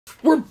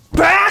We're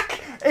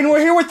back, and we're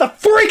here with the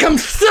freak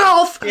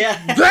himself! Yeah.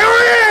 There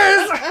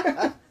he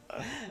is!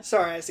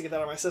 Sorry, I had to get that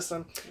out of my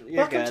system. You're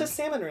Welcome good. to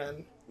Salmon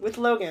Run with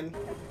Logan.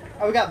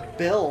 Oh, we got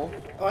Bill.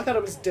 Oh, I thought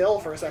it was Dill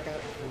for a second.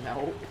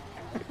 No.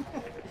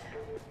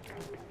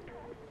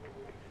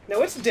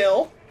 No, it's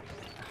Dill.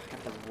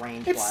 Got the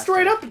range It's blaster.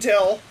 straight up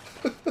Dill.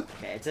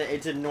 Okay,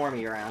 it's a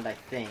normie round, I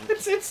think.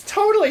 It's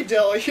totally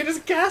Dill. You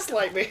just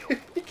gaslight me.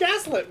 You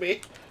gaslit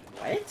me.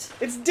 What?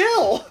 It's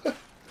Dill.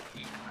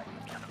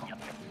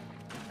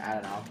 I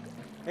don't know.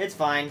 It's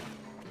fine.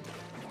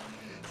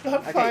 It's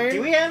not Okay, fine.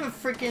 do we have a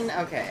freaking...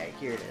 Okay,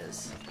 here it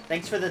is.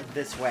 Thanks for the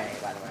this way,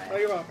 by the Oh, way.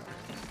 you're welcome.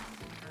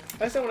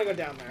 I just don't want to go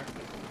down there.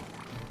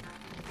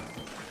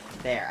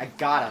 There, I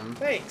got him.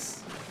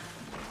 Thanks.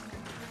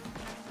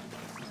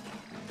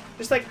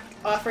 Just like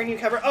offering you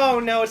cover. Oh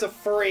no, it's a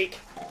freak.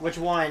 Which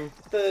one?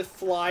 The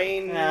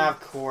flying. Ah, of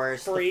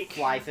course. Freak.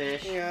 The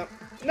flyfish. Yeah.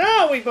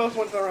 No, we both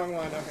went to the wrong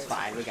one. Okay. It's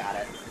fine, we got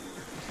it.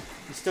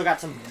 We still got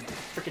some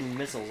freaking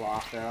missiles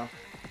off, though.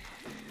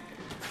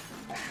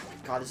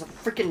 God, there's a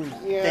freaking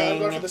Yeah, thing. I'm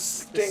going for the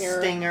stinger.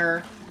 The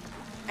stinger.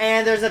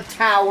 And there's a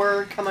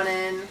tower coming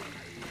in.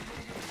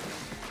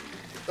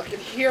 I can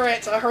hear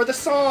it. I heard the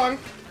song.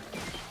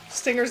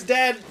 Stinger's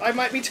dead. I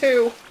might be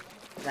too.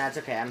 That's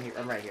okay. I'm here.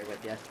 I'm right here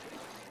with you.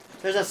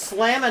 There's a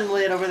slamming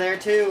lid over there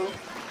too.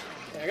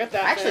 Yeah, I got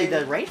that. Actually,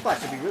 thing. the range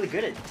blast would be really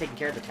good at taking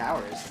care of the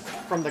towers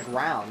from the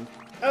ground.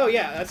 Oh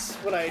yeah, that's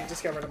what I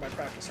discovered in my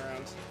practice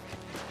rounds.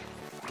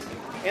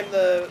 And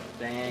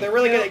they're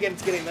really good at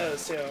getting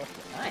those too.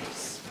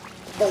 Nice.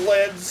 The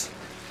lids.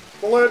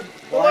 The lid. The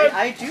Well, lid.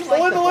 I do the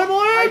like lid. The lid. The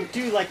lid. I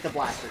do like the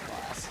blaster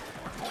class.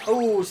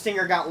 Oh,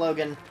 Stinger got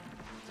Logan.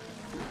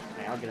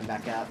 Okay, I'll get him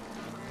back up.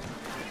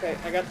 Okay,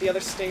 I got the other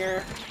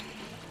stinger.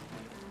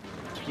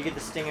 Did you get the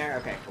Stinger?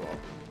 Okay, cool.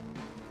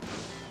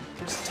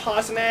 I'm just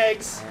tossing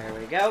eggs. There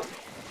we go.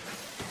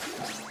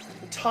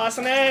 I'm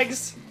tossing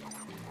eggs.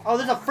 Oh,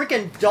 there's a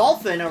freaking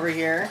dolphin over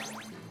here.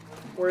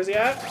 Where is he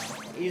at?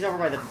 He's over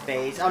by the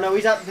base. Oh no,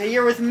 he's up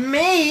here with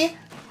me!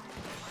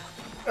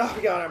 Oh,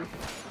 we got him.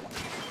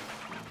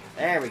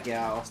 There we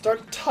go.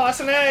 Start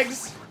tossing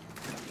eggs.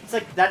 It's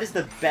like, that is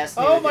the best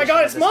new Oh my addition god,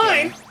 to it's this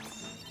mine! game.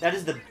 That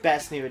is the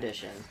best new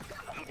addition.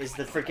 Is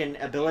the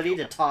freaking ability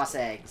to toss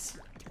eggs.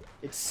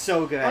 It's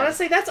so good.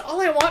 Honestly, that's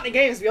all I want in a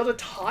game is to be able to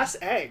toss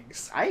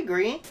eggs. I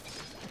agree.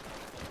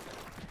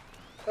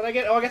 Did I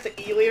get? Oh, I got the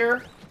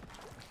E-liter.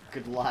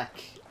 Good luck.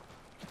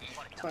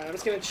 Fine, I'm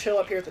just gonna chill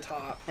up here at the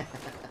top.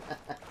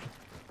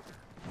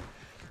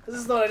 This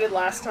is what I did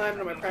last time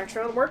in my practice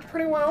round. It worked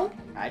pretty well,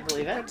 I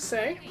believe I have it. to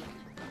say.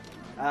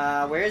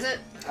 Where is it?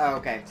 Oh,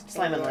 okay.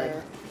 Slamming lid.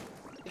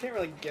 You can't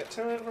really get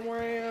to it from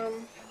where I am.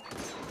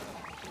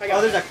 I Oh,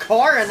 got there's it. a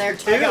car in there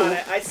too! I got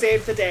it. I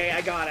saved the day.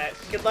 I got it.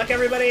 Good luck,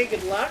 everybody.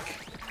 Good luck.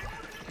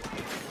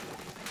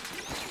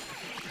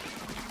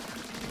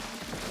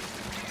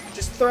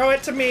 Just throw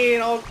it to me,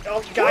 and I'll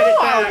guide it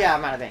back. Oh, yeah,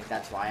 I'm out of ink.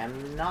 That's why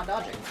I'm not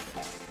dodging.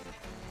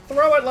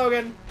 Throw it,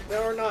 Logan.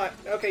 No, or not.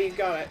 Okay, you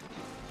got it.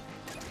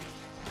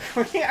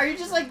 Are you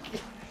just like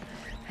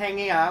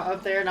hanging out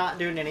up there, not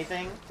doing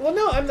anything? Well,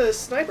 no, I'm the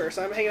sniper,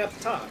 so I'm hanging up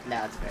the top. No,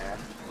 that's fair.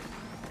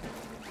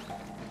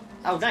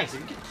 Oh, nice.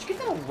 Did you get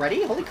that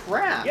already? Holy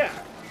crap. Yeah.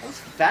 That was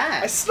I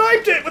fast.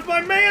 sniped it with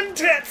my man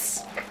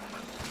tits!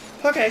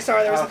 Okay,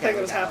 sorry, there was a Okay, thing that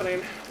we was got it.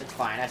 happening. It's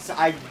fine.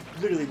 I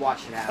literally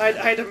watched it happen.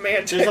 I had to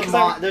man tit.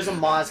 There's a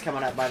Moz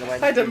coming up, by the way.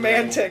 I had to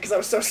man tit because I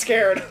was so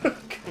scared.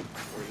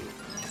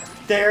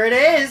 There it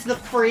is, the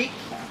freak.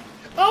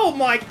 Oh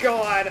my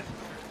god!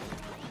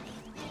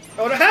 I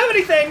don't have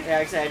anything! Yeah,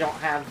 actually, I don't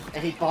have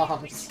any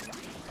bombs.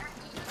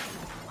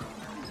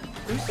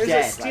 Who's There's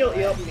dead, a steel by the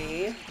way? eel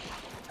me.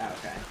 Oh,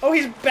 okay. Oh,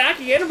 he's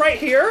backing in right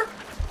here?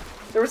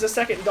 There was a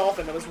second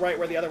dolphin that was right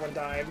where the other one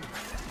died.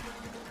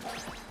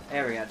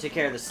 There we go. Take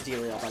care of the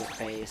steel eel by the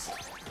face.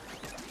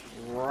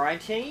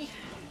 Righty.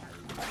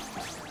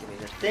 Give me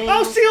the thing.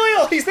 Oh, steel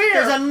eel! He's there!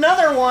 There's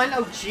another one!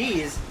 Oh,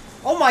 jeez.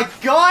 Oh my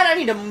god, I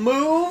need to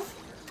move!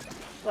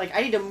 Like,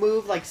 I need to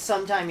move like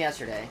sometime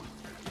yesterday.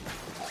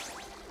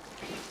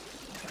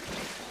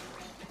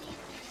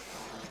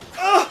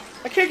 Ugh!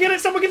 I can't get it!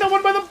 Someone get that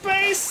one by the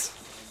base!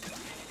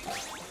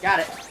 Got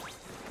it.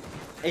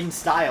 In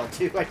style,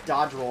 too. I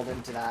dodge rolled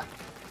into that.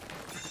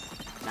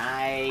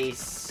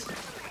 Nice.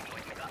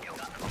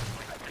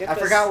 I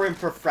forgot we're in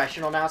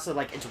professional now, so,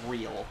 like, it's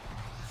real.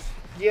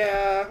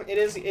 Yeah, it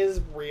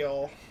is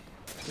real.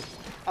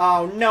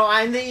 Oh, no,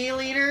 I'm the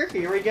E-leader?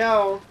 Here we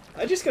go.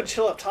 I just go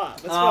chill up top.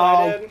 That's what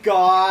I Oh, did.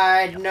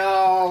 God,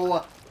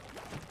 no.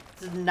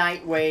 This is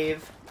Night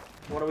Wave.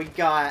 What do we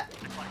got?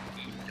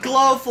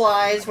 Glow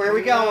flies. Where are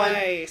we going?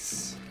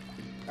 Nice.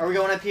 Are we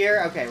going up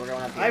here? Okay, we're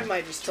going up here. I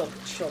might just chill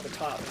at the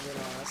top, if I'm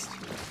being honest.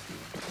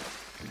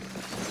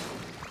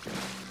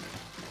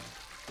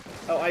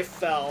 Oh, I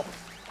fell.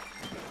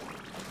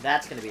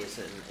 That's gonna be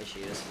certain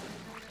issues.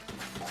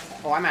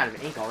 Oh, I'm out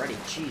of ink already.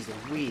 Jeez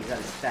Louise, that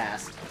is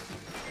fast.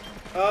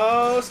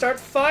 Oh, start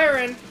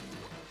firing!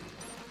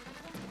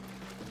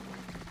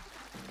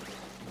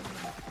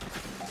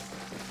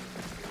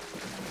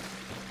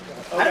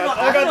 Oh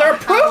god, there are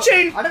I don't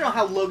crouching! I don't know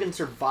how Logan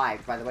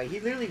survived, by the way. He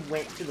literally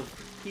went to the...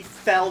 He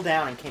fell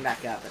down and came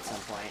back up at some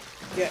point.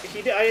 Yeah,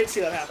 he did. I didn't see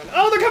that happen.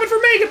 Oh, they're coming for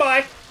me!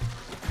 Goodbye!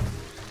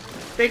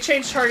 They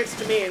changed targets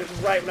to me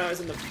right when I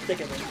was in the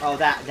thick of it. Oh,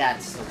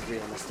 that's a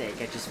real mistake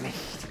I just made.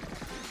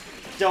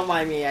 Don't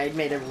mind me, I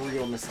made a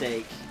real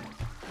mistake.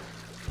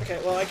 Okay,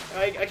 well,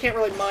 I can't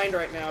really mind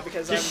right now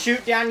because Just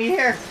shoot down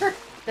here.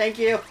 Thank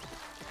you.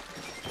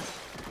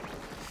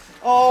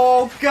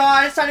 Oh,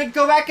 God, it's time to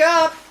go back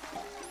up!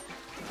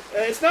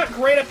 It's not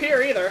great up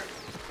here, either.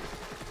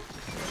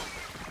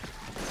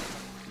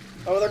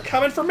 Oh, they're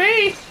coming for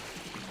me!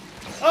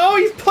 Oh,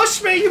 you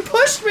pushed me! You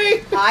pushed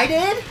me! I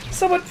did?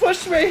 Someone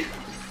pushed me!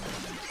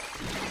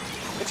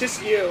 It's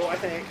just you, I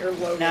think, or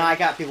Logan. No, I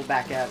got people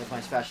back up with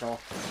my special.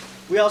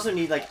 We also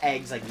need, like,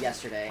 eggs, like,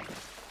 yesterday.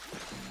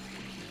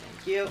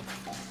 Thank you.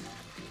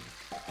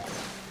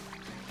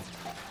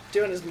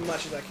 Doing as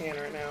much as I can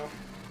right now.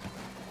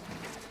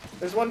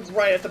 There's one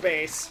right at the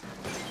base.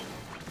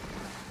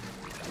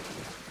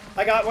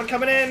 I got one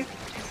coming in.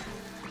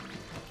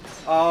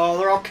 Oh,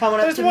 they're all coming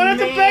up to me. There's one at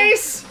the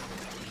base!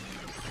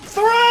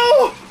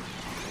 Throw!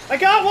 I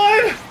got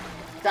one!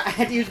 I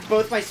had to use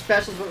both my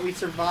specials, but we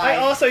survived. I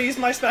also used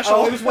my special.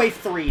 Oh, it was wave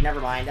 3.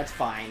 Never mind. That's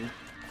fine.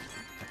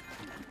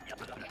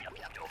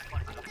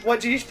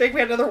 What, did you think we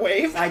had another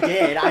wave? I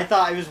did. I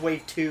thought it was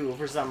wave 2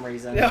 for some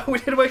reason. No, we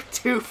did wave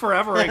 2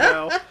 forever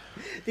ago.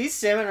 These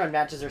salmon run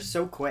matches are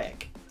so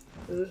quick.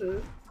 Mm-hmm.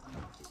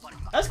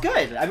 That's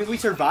good. I mean, we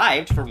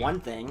survived for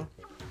one thing.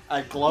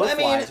 A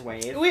glowflies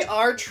wave. We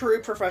are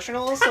true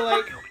professionals, so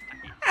like...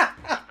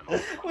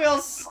 We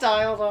all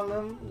styled on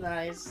them.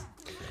 Nice.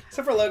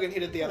 Except for Logan, he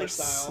did the other Like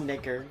style.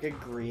 Snicker. Good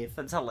grief.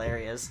 That's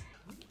hilarious.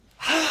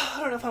 I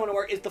don't know if I want to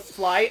work. Is the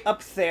fly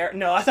up there?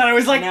 No, I thought it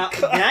was like...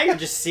 Now you're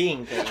just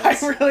seeing things. I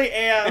really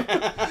am.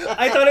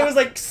 I thought it was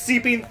like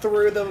seeping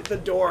through the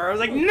door. I was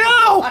like,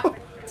 no!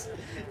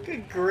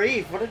 Good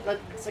grief. What?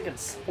 It's like a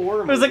spore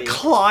movie. It was like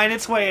clawing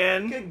its way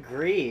in. Good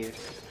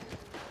grief.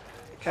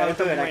 Okay, Oh,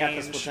 good. range. I got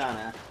the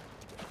Splatana.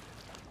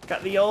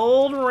 Got the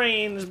old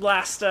range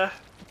blaster.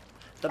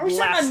 The Are we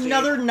starting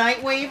another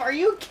night wave? Are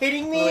you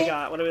kidding me? What do we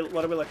got?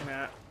 What are we looking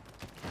at?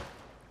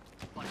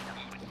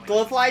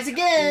 Glowflies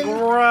again!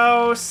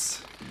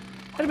 Gross.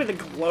 Had to be the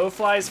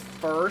glowflies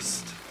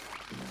first.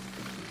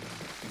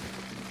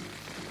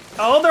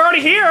 Oh, they're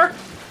already here!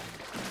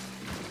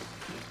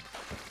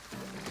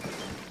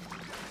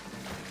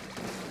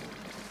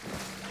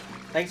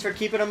 Thanks for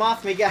keeping them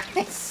off me,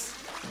 guys.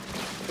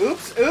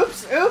 Oops,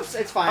 oops, oops.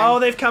 It's fine. Oh,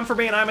 they've come for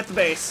me and I'm at the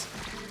base.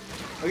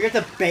 Oh, you're at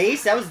the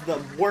base? That was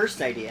the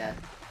worst idea.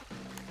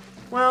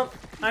 Well,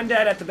 I'm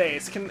dead at the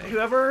base. Can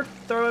whoever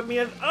throw at me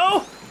a...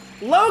 Oh!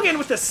 Logan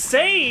with the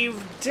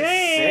save!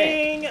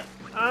 Dang! Sick.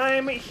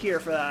 I'm here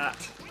for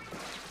that.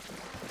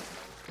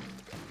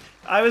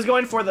 I was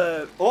going for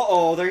the...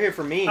 Uh-oh, they're here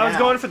for me now. I was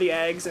going for the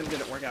eggs and it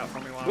didn't work out for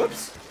me.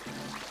 Whoops.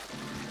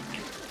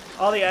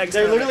 All the eggs...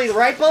 They're literally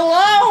right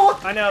below!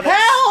 I know.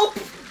 Help!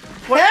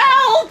 What?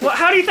 Help! What?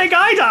 How do you think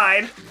I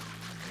died?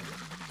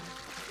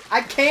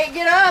 I can't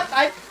get up!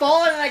 I've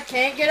fallen and I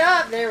can't get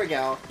up! There we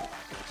go.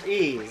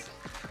 Jeez.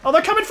 Oh,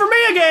 they're coming for me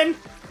again!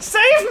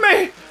 Save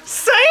me!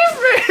 Save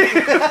me!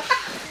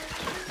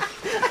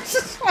 I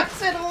just watched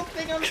that whole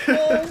thing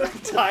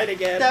unfold. Died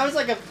again. That was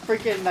like a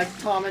freaking like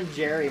Tom and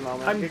Jerry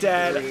moment. I'm Good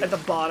dead grief. at the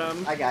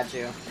bottom. I got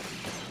you.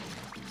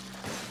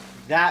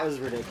 That was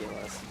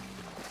ridiculous.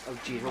 Oh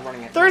geez, we're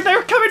running out.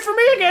 They're coming for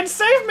me again!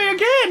 Save me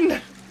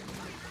again!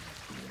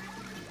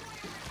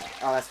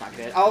 Oh, that's not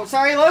good. Oh,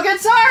 sorry, Logan,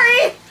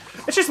 sorry!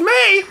 It's just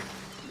me!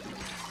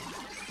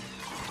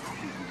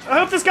 I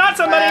hope this got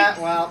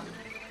somebody! Well.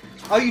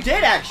 Oh, you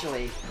did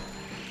actually.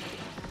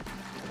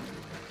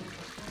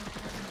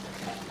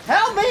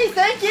 Help me,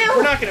 thank you!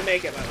 We're not gonna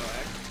make it, by the way.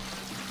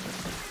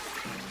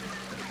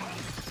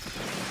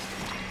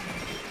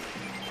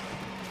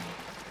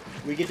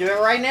 We could do it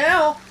right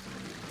now.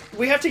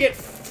 We have to get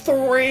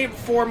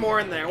 4 more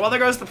in there. Well, there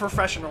goes the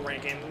professional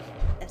ranking.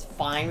 It's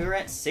fine, we were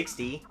at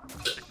 60.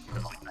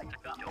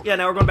 Yeah,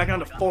 now we're going back down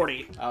to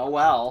 40. Oh,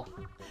 well.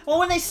 Well,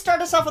 when they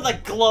start us off with a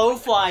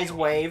glowflies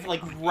wave,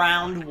 like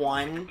round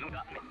 1,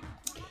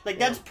 like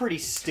that's pretty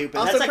stupid.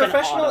 Also, that's like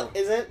professional an auto.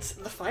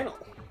 isn't the final.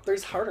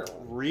 There's harder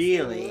ones.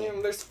 Really?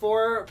 There's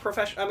 4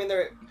 professional. I mean,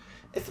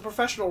 it's the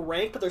professional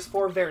rank, but there's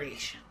 4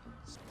 variations.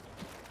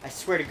 I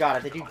swear to God,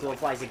 if they do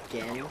glowflies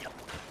again,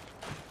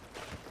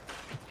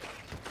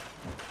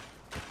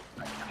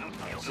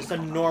 it's just a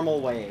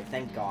normal wave.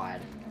 Thank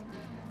God.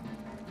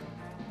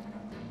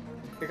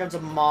 Here comes a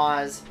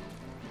Moz.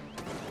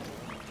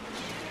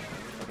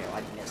 Okay, well,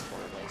 I missed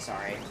horribly.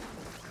 Sorry.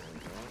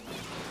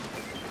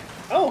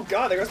 Oh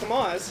God, there goes the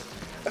Moz.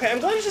 Okay, I'm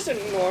glad it's just a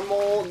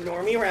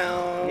normie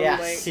round. Yeah,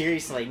 like,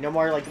 seriously. No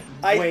more, like,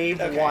 wave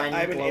 1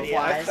 I'm an idiot.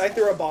 glowflies. I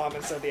threw a bomb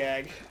instead of the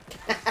egg.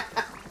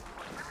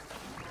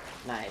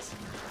 Nice.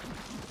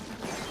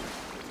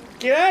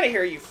 Get out of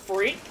here, you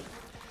freak!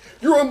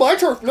 You're on my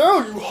turf now,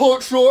 you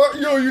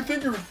hotshot! Yo, you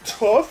think you're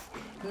tough?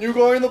 New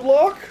guy in the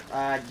block?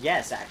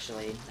 Yes,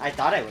 actually. I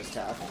thought I was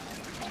tough.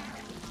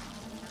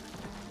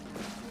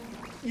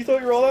 You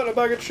thought you were all that in a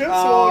bag of chips?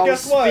 Oh, Well,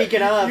 guess what?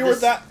 speaking of, you were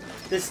that.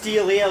 The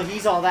steel eel,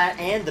 he's all that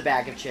and the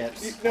bag of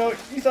chips. You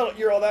thought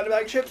you were all that in a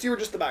bag of chips? You were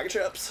just the bag of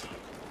chips.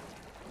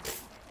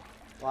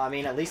 Well, I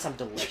mean, at least I'm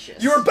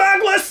delicious. You were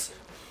bagless!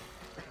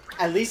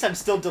 At least I'm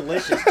still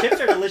delicious.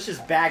 Chips are delicious,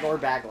 bag or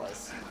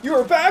bagless. You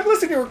were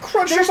bagless and you were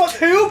crunched There's up on...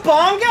 2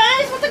 bomb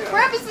guys? What the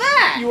crap is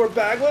that? You were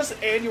bagless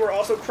and you were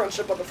also crunched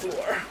up on the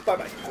floor by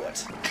my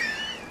foot.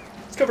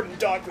 It's covered in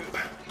dog poop.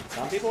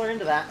 Some people are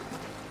into that.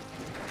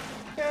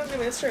 Yeah, I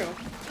mean, it's true.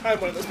 I'm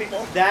one of those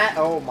people. That,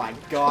 oh my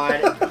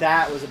god,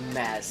 that was a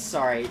mess.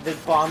 Sorry, the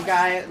bomb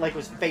guy, like,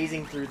 was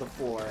phasing through the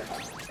floor.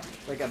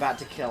 Like, about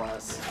to kill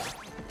us.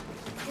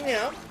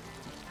 Yeah.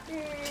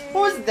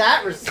 What was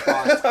that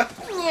response?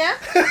 Yeah.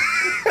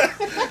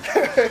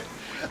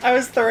 I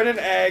was throwing an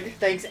egg.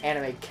 Thanks,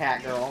 anime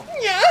cat girl.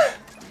 Yeah.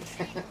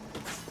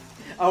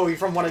 Oh, you're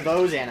from one of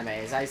those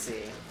animes, I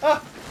see.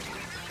 Ah!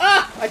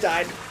 Ah! I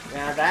died.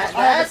 Yeah,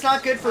 that's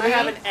not good for me. I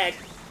have an egg.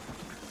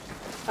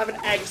 I have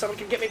an egg. Someone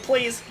can get me,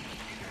 please.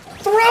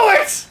 Throw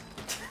it!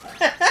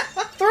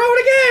 Throw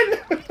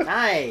it again!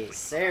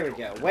 Nice. There we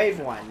go. Wave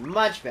 1.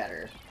 Much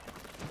better.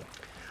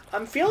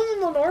 I'm feeling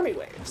the normie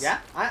waves. Yeah,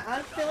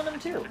 I'm feeling them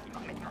too.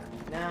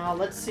 Now,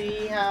 let's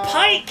see how...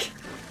 Pike!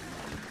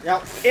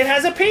 Yep. It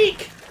has a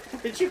peak!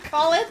 Did you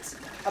call it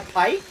a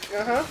pike?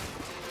 Uh-huh.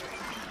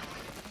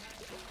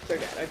 They're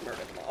dead. I've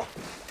murdered them all.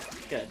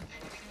 Good.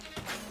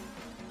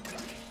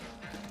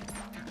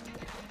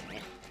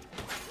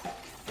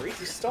 Freak,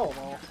 you stole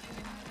them all.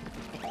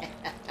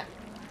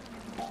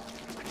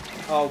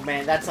 Oh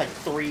man, that's like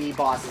 3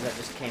 bosses that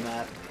just came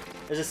up.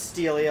 There's a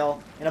steel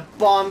eel and a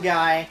bomb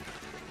guy.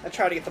 I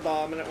tried to get the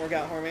bomb and it worked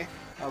out for me.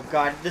 Oh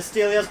god, the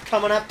steel eel's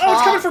coming up top. Oh,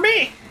 it's coming for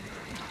me!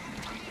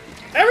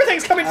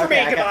 Everything's coming for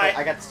me, goodbye!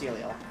 I got the steel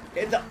eel.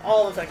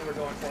 All the things were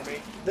going for me.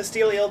 The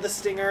steel eel, the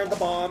stinger, the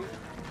bomb.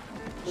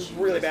 It was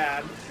really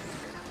bad.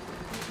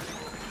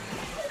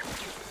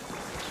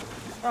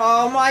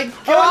 Oh my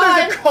god! Oh,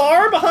 there's a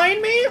car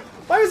behind me?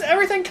 Why was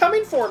everything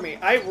coming for me?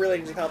 I really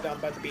need help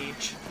down by the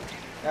beach.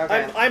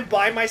 Okay. I'm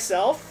by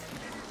myself.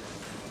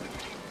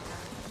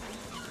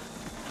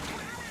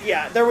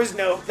 Yeah, there was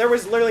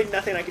literally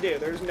nothing I could do.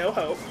 There was no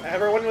hope.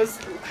 Everyone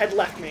had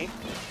left me.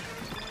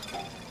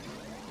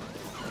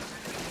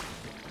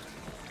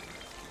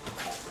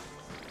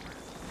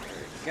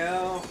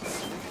 Go.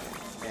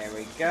 There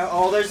we go.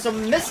 Oh, there's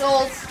some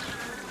missiles!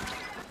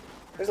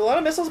 There's a lot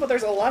of missiles, but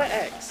there's a lot of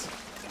eggs.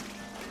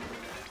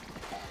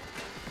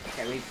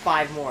 Okay, we need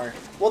 5 more.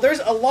 Well, there's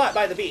a lot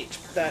by the beach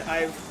that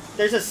I've...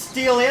 There's a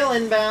steel eel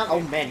inbound. Oh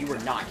man, you were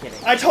not kidding.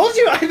 I told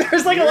you,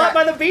 there's like a lot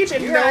by the beach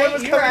and no one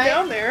was coming right.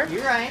 down there.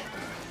 You're right.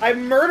 I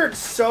murdered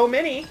so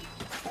many.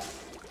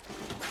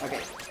 Okay.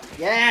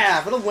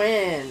 Yeah, for the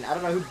win. I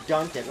don't know who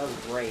dunked it. That was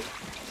great.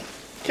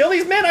 Kill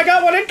these men, I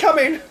got one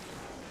incoming.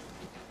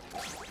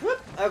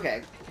 Whoop.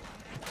 Okay.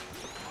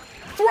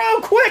 Throw,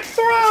 quick,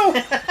 throw!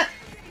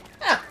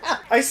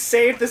 I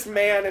saved this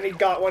man and he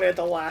got one at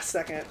the last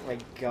second. Oh my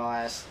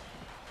gosh.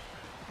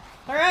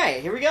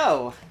 Alright, here we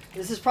go.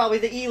 This is probably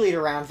the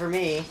E-leader round for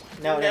me.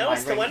 No,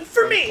 it's the one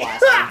for me!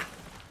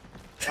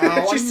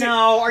 Oh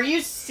no, are you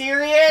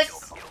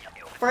serious?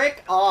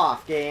 Frick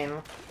off,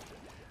 game.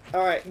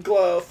 Alright,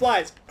 glow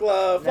flies,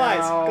 glow flies,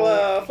 No.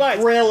 glow flies.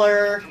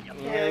 Griller.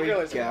 Yeah, There we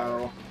grillers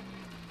go.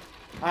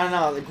 I don't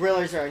know, the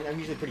grillers are, I'm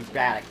usually pretty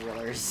bad at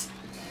grillers.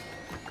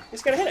 You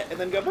just gotta hit it and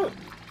then go boom.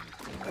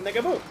 And then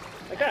go boom.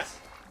 Like that.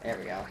 There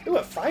we go. Ooh,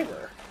 a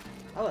fiber.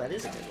 Oh, that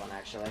is a good one,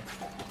 actually.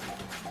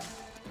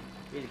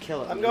 You need to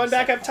kill it. I'm going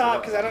back up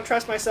top because I don't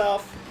trust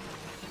myself.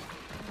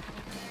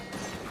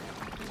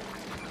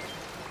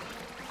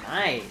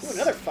 Nice. Ooh,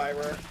 another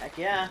fiber. Heck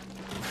yeah.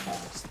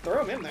 Just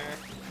throw them in there.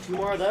 2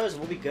 more of those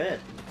and we'll be good.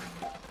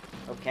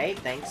 Okay,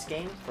 thanks,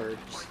 game, for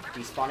just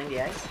despawning the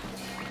eggs.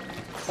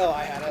 Oh,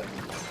 I had it.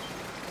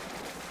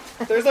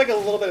 There's like a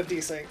little bit of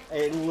desync.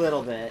 A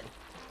little bit.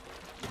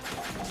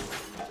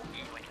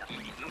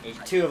 There's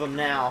 2 of them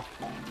now.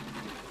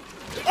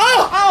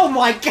 Oh! Oh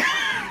my god!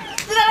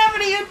 Did that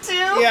happen to you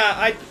too? Yeah,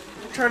 I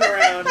turned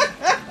around.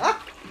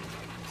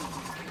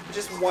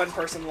 Just one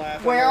person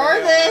left. Where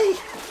are they?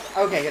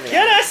 Okay, here they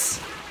Get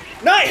us!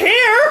 Not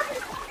here!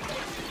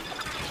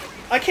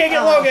 I can't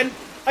get Logan.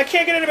 I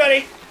can't get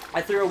anybody.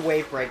 I threw a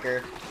wave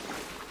breaker.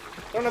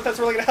 I don't know if that's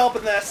really gonna help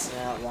in this.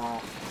 Yeah, it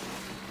won't.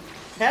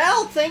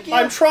 Help! Thank you!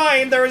 I'm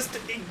trying. There's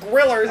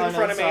grillers in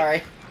front of me.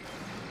 Sorry.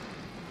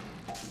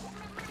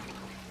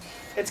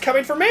 It's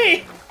coming for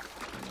me!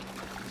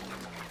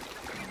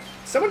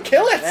 Someone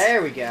kill it!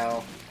 There we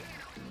go.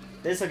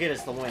 This'll get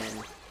us the win.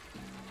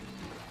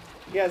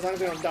 Yeah, as long as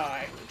we don't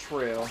die.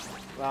 True.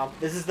 Well,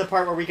 this is the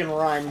part where we can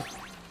run.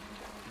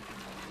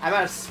 I'm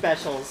out of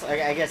specials.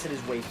 I guess it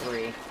is wave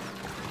 3.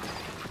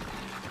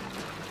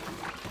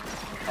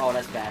 Oh,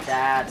 that's bad.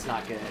 That's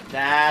not good.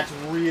 That's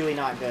really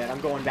not good.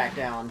 I'm going back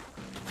down.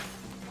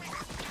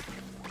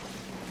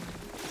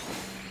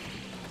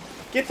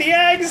 Get the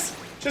eggs!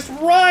 Just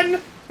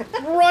run!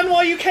 Run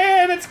while you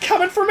can! It's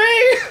coming for me!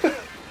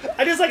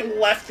 I just, like,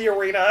 left the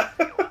arena.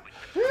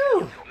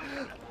 Whew.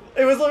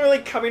 It was literally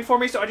coming for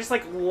me, so I just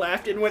like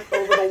left and went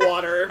over the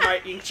water in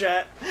my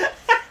inkjet.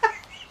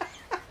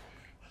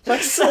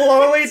 Like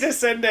slowly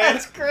descended.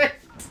 That's great.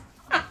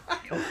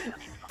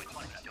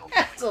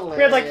 That's hilarious.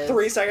 We had like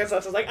 3 seconds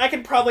left. I was like, I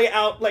can probably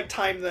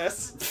time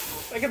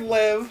this. I can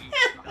live.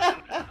 Alright,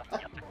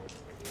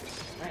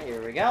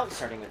 here we go.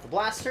 Starting with the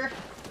blaster.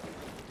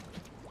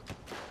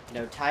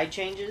 No tide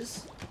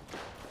changes.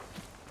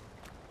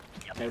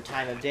 No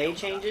time of day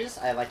changes.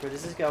 I like where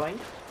this is going.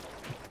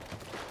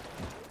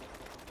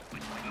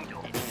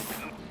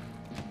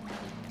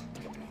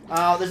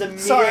 Oh, there's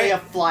immediately a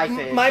fly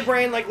fish. My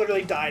brain like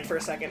literally died for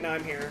a second. Now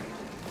I'm here.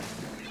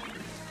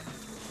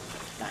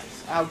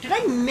 Nice. Oh, did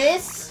I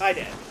miss? I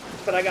did,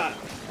 but I got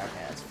him.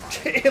 Okay, that's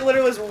fine. It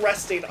literally was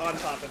resting on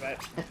top of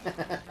it.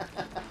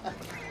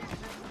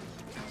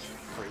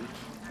 Freak.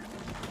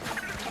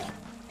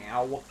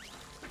 Ow.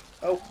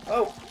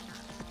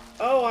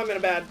 Oh, I'm in a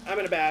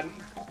bad.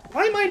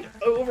 Why am I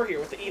over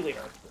here with the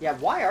E-liter? Yeah,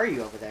 why are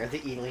you over there,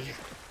 the E-liter?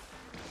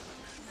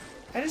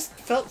 I just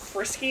felt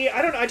frisky.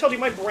 I don't know. I told you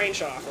my brain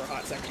shut off for a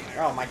hot second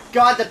there. Oh my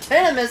god, the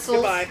 10 missiles!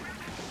 Goodbye.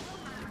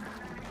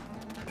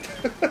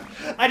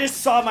 I just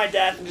saw my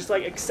death and just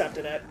like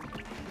accepted it.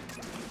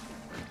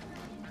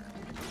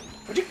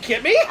 Would you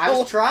get me? I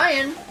was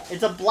trying.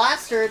 It's a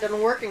blaster. It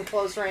doesn't work in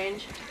close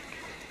range.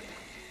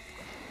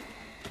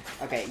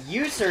 Okay,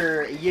 you,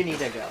 sir, you need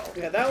to go.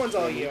 Yeah, that one's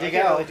all you. I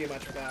can't really do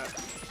much with that.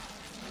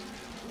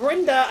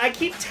 Brenda, I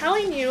keep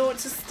telling you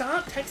to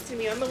stop texting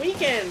me on the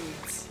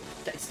weekends.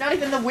 It's not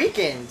even the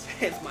weekend.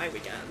 It's my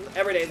weekend.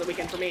 Every day is the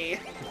weekend for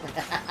me.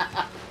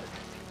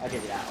 I'll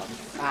give you that one.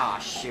 Ah,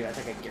 oh, shoot. I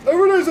think I can give you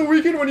Every day's a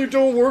weekend when you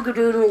don't work a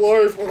day in your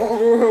life.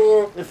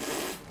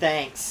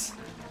 Thanks.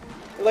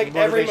 Like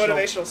every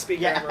motivational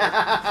speaker ever.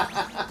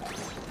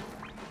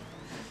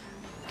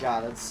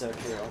 God, that's so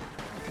true.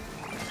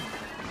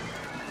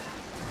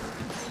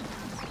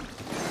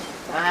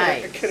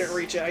 Nice. I couldn't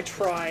reach it. I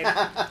tried.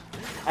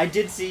 I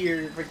did see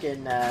your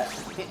freaking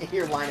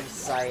your line of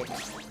sight.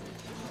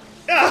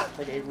 Ah!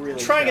 Like it really.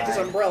 Try and get this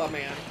umbrella,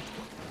 man.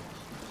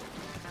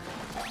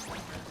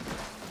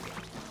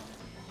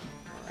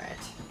 Alright.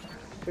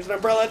 There's an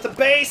umbrella at the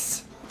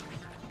base.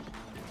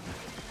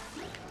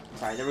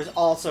 Sorry, there was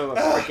also a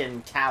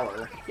freaking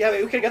tower. Yeah,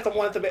 but we could get the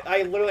one at the base.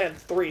 I literally had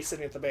 3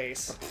 sitting at the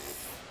base.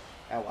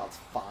 Oh well, it's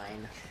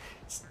fine.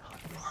 It's not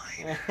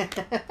fine.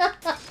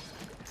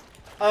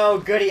 Oh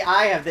goody,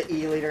 I have the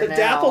E-liter now. The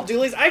Dapple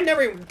Doolies. I've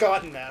never even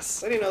gotten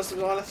this. I didn't know this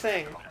was on a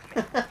thing.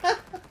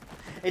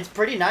 It's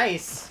pretty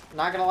nice.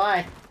 Not gonna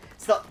lie.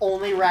 It's the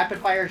only rapid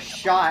fire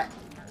shot.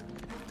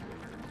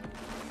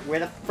 Where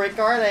the frick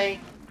are they?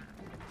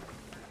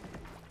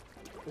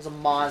 There's a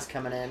Moz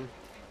coming in.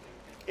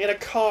 In a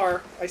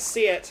car. I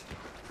see it.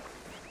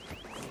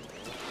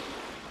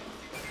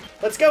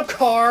 Let's go,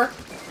 car!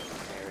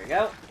 There we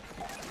go.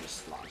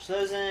 Just launch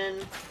those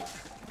in.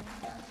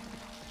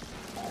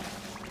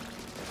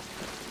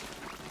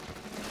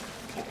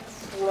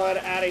 Run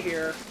out of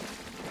here.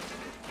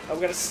 Oh,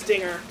 we got a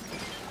stinger.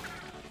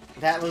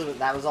 That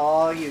was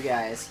all you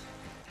guys.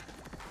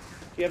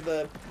 You have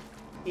the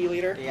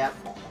E-liter? Yep.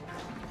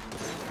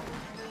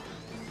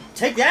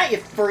 Take that, you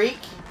freak!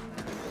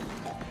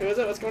 Who is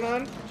it? What's going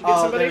on? Did you get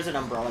Oh, somebody? there's an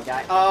umbrella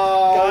guy.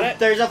 Oh, got it?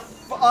 there's a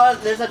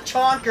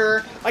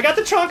chonker. I got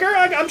the chonker.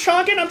 I'm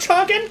chonking. I'm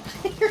chonking.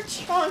 You're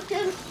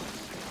chonking.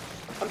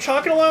 I'm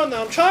chonking alone,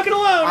 though. I'm chonking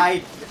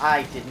alone.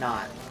 I did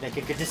not make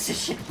a good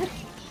decision.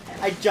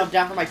 I jumped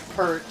down from my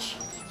perch.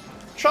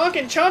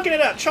 Chonking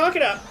it up. Chonk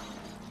it up.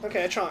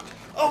 Okay, I chonked.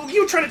 Oh,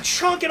 you trying to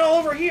chonk it all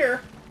over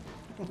here.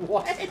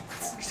 What?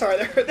 Sorry,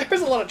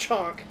 there's a lot of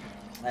chonk.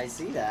 I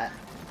see that.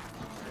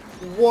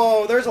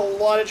 Whoa, there's a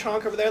lot of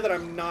chonk over there that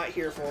I'm not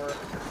here for.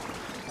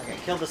 Okay,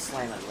 kill the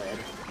Salmon lid.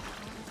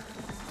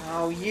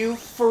 Oh, you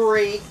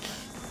freak.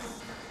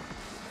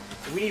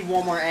 We need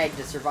one more egg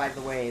to survive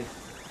the wave.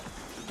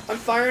 I'm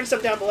firing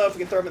stuff down below if we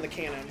can throw them in the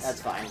cannons.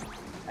 That's fine.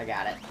 I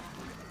got it.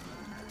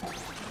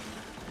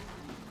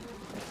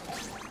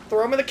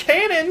 Throw them in the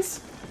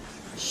cannons!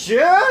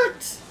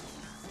 Shoot!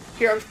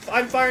 Here,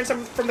 I'm firing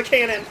some from the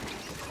cannon.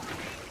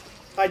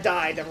 I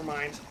died, never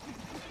mind.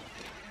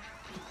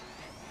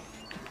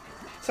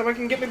 Someone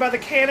can get me by the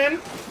cannon.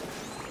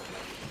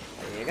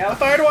 There you go. I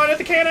fired one at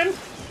the cannon.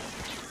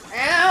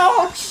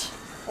 Ouch!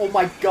 Oh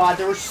my god,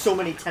 there were so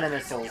many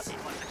missiles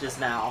just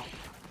now.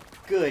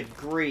 Good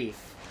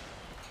grief.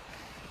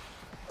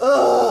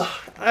 Ugh!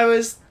 I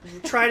was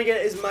trying to get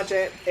as much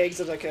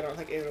eggs as I could. I don't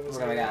think anyone was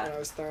What do we there got? when I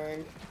was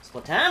throwing.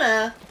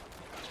 Splatana!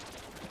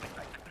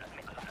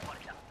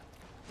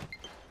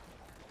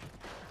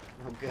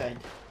 Oh good.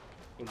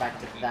 Go back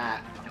to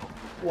that.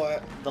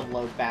 What? The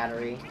low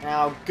battery.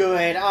 Oh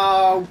good.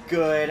 Oh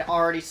good.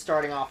 Already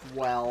starting off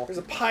well. There's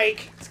a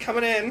pike. It's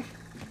coming in.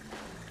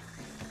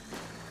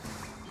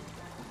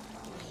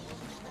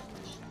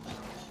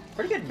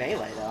 Pretty good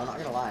melee though, not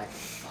gonna lie.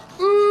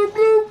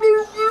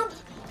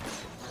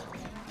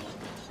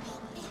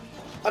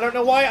 I don't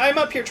know why I'm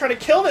up here trying to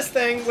kill this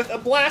thing with a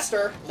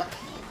blaster.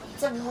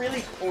 It's a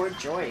really poor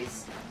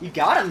choice. You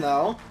got him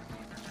though.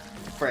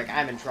 Frick,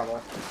 I'm in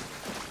trouble.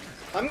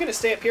 I'm gonna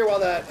stay up here while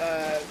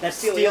that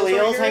Steel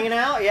eel's hanging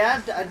out?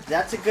 Yeah,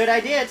 that's a good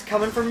idea. It's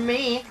coming from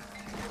me.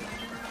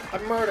 I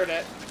murdered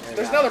it.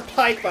 There's another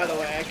pike, by the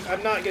way.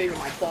 I'm not getting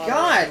my claw.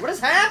 God, what is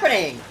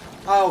happening?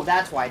 Oh,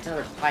 that's why. It's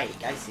another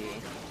pike. I see.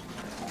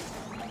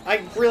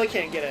 I really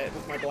can't get it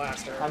with my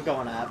blaster. I'm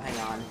going up. Hang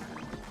on.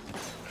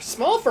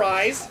 Small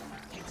fries?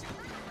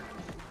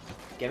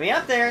 Get me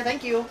up there.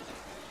 Thank you.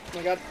 Oh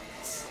my god.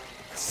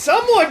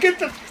 Someone get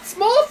the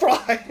small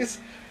fries!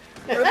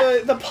 Or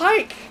the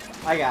pike!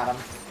 I got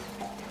him.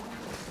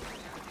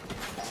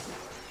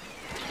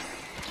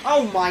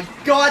 Oh my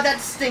god, that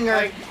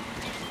stinger!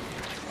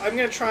 I'm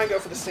gonna try and go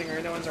for the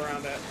stinger. No one's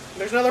around it.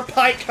 There's another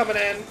pike coming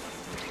in.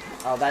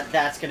 Oh,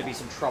 that's gonna be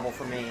some trouble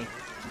for me.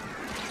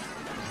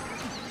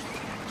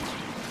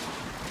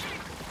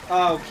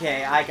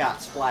 Okay, I got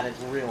splatted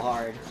real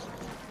hard.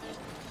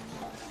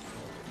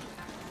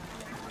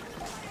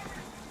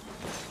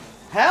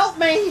 Help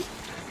me!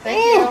 Thank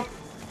you!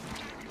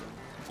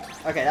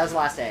 Okay, that was the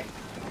last egg.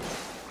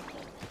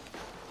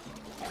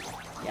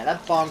 Yeah,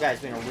 that bomb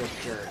guy's being a real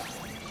jerk.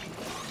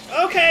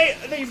 Okay,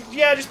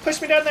 yeah, just push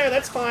me down there,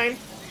 that's fine.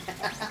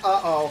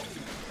 Uh-oh.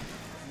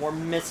 More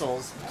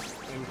missiles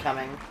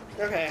incoming.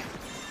 Okay,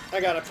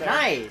 I got up there.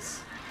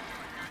 Nice!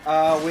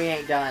 Oh, we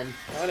ain't done.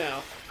 Oh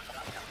no.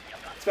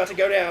 It's about to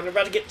go down, we're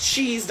about to get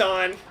cheesed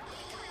on.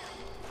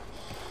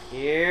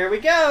 Here we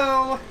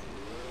go!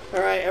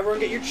 Alright, everyone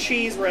get your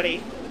cheese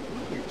ready.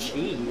 Your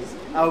cheese?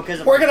 Oh,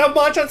 because we're gonna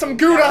munch on some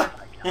Gouda!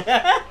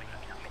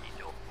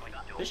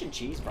 Fish and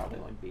cheese probably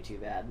wouldn't be too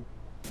bad.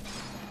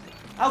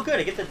 Oh, good,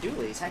 I get the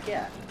doolies. Heck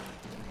yeah.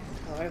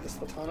 Oh, I have the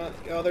Splatana.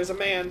 Oh, there's a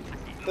man.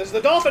 There's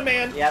the dolphin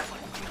man! Yep,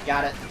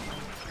 got it.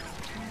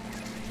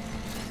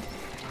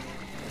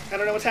 I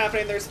don't know what's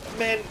happening. There's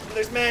men.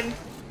 There's men.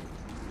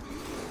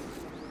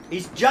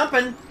 He's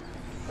jumping!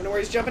 I don't know where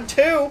he's jumping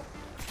to!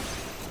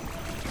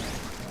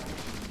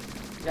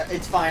 Yeah,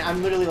 it's fine.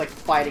 I'm literally, like,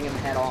 fighting him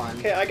head on.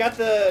 Okay, I got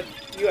the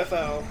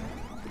UFO.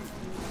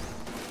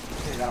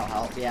 Maybe that'll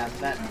help. Yeah,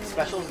 that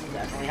special's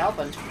definitely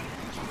helping.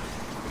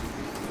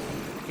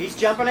 He's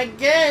jumping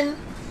again!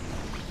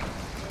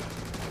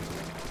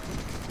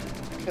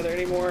 Are there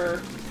any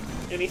more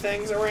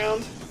anythings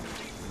around?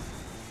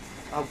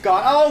 Oh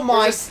god, oh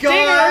my There's a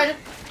god! stinger!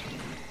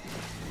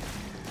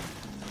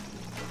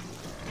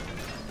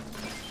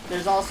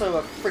 There's also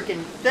a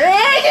freaking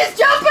thing! He's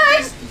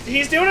jumping!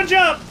 He's doing a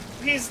jump!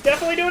 He's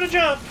definitely doing a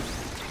jump!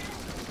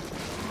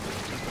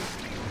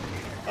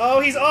 Oh,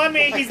 he's on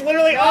me! He's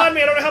literally on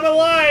me! I don't know how I'm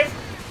alive!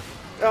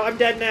 Oh, I'm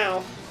dead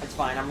now. It's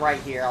fine, I'm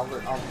right here. I'll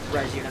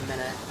res you in a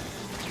minute.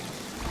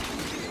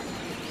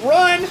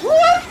 Run!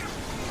 Whoop!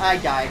 I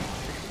died.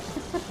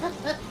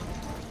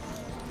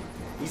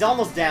 He's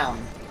almost down.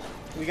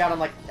 We got him,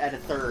 like, at a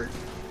third.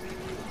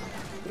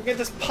 Look at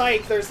this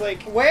pike, there's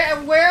like...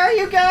 Where are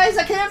you guys?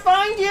 I can't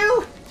find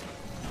you!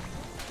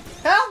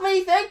 Help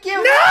me, thank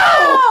you!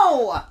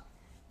 No!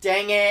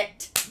 Dang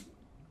it!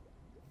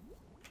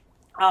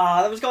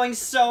 Ah, that was going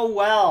so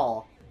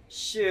well.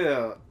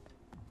 Shoot.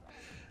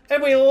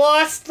 And we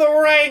lost the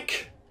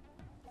rank!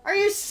 Are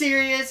you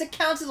serious? It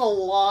counts as a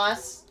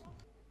loss?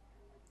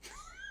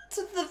 It's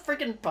the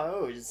freaking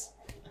pose.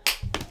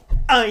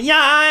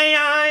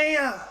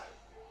 Yeah.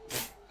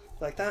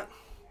 Like that?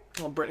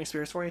 A little Britney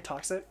Spears for you,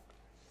 toxic.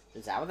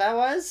 Is that what that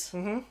was?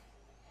 Mm-hmm.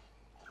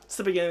 It's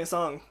the beginning of the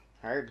song.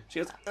 Heard. She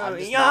goes,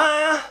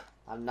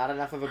 I'm not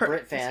enough of a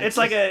Brit fan. It's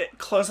like a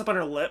close-up on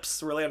her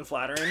lips, really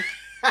unflattering.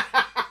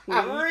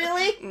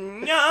 Really?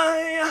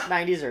 Yeah.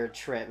 90s are a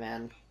trip,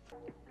 man.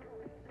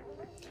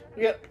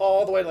 You get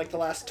all the way to like the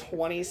last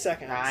 20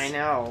 seconds. I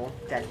know.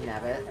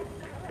 Dadnabbit.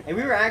 And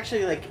we were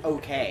actually, like,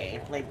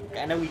 okay. Like,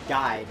 I know we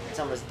died.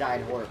 Some of us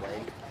died horribly.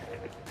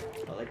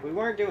 But, like, we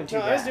weren't doing too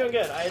bad. No, I was doing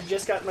good. I had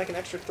just gotten, like, an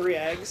extra 3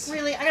 eggs.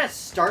 Really? I gotta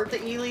start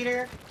the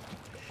E-liter?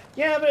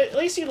 Yeah, but at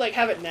least you, like,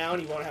 have it now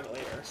and you won't have it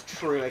later. It's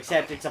true,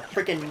 except it's a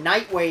freaking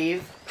night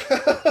wave.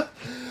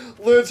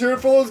 Let's hear it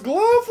for those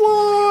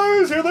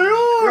glowflies! Here they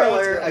are!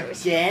 Griller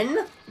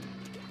again?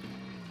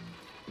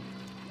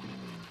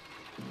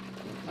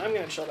 I'm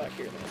gonna chill back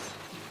here, though.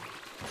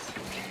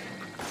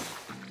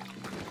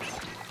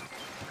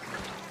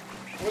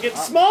 We'll get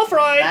small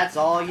fry! That's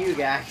all you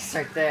guys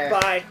right there.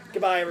 Bye.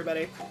 Goodbye,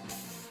 everybody.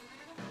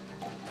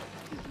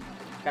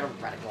 Got a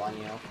reticle on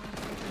you.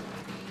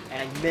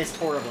 And I missed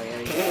horribly.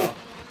 There you go.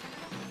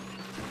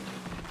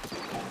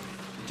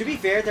 To be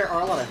fair, there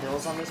are a lot of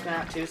hills on this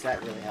map, too, so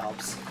that really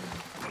helps.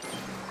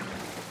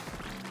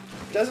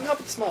 Doesn't help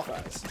with the small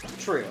fries.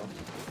 True.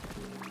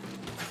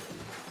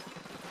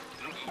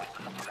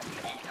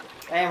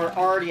 And we're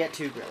already at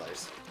 2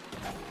 grillers.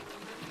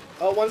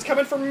 Oh, one's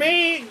coming for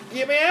me!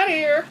 Get me out of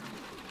here!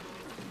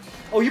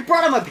 Oh, you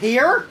brought him up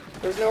here?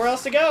 There's nowhere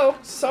else to go.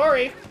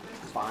 Sorry.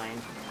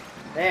 Fine.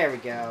 There we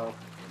go.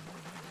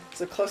 It's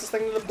the closest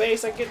thing to the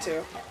base I can get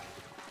to.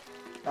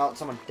 Oh,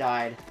 someone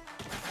died.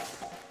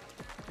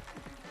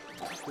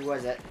 Who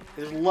was it?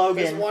 It was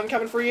Logan. There's one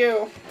coming for you.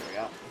 There we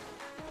go.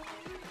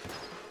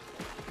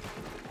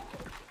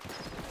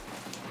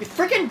 You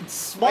freaking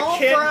small I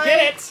can't fry?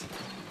 get it!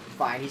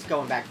 Fine, he's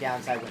going back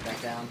down, so I went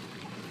back down.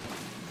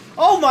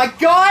 Oh my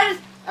god!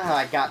 Oh,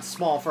 I got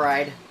small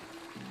fried.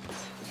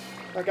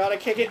 My god, I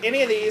can't get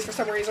any of these for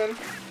some reason.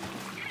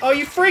 Oh,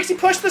 you freaks! You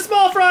pushed the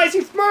small fries!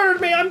 You've murdered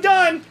me! I'm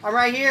done! I'm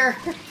right here.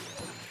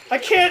 I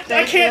can't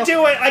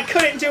do it! I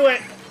couldn't do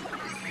it!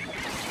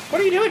 What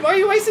are you doing? Why are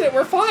you wasting it?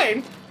 We're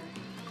fine!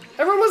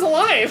 Everyone was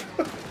alive!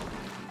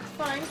 It's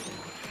fine.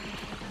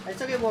 I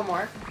still get one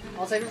more.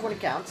 I'll save it when it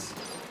counts.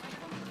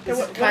 Yeah,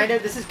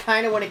 This is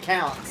kind of when it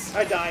counts.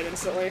 I died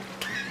instantly.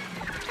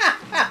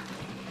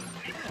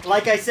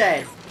 Like I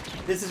said,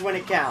 this is when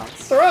it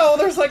counts. Throw!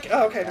 There's like...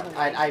 Oh, okay.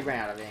 I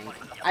ran out of ink.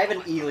 I have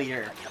an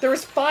E-liter. There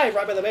was 5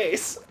 right by the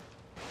base.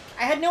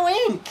 I had no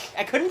ink!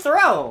 I couldn't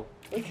throw!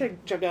 You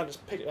could jump down and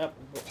just pick it up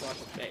and walk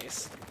to the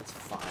base. It's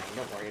fine.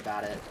 Don't worry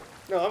about it.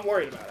 No, I'm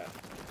worried about it.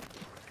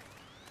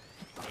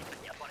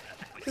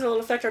 Because it'll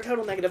affect our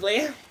total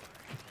negatively.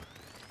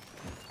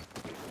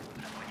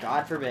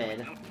 God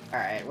forbid.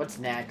 Alright, what's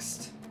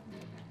next?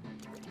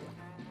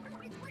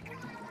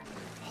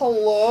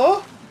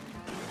 Hello?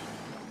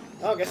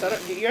 Oh, I guess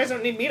you guys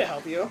don't need me to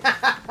help you.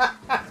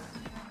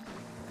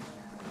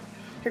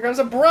 Here comes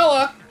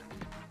Umbrella!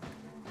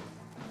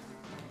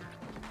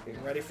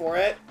 Getting ready for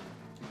it.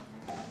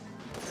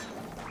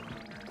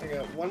 There you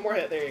go. One more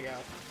hit. There you go.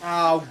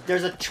 Oh,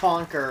 there's a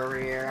chonker over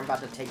here. I'm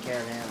about to take care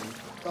of him.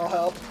 I'll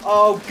help.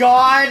 Oh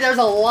god, there's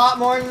a lot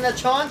more than the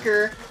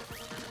chonker.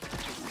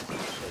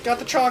 Got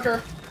the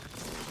chonker.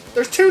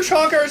 There's 2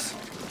 chonkers!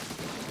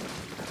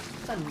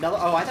 That's another.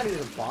 Oh, I thought he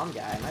was a bomb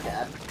guy. My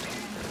bad.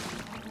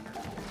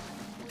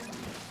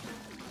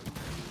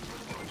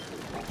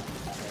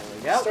 There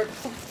we go. Start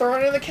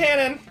throwing it in the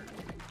cannon.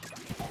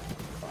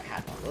 Oh, I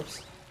had one.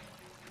 Whoops.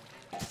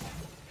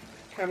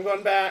 Okay, I'm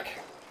going back.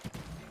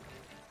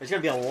 There's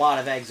gonna be a lot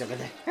of eggs over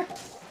there.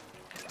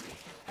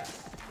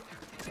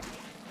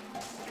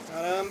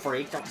 Got him.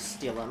 Freak, don't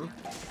steal them.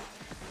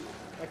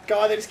 My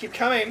god, they just keep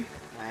coming.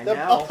 I They're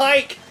know. a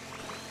pike!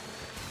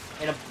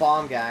 And a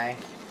bomb guy.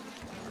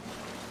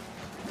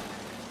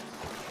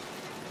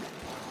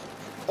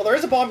 Oh, there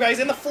is a bomb guy. He's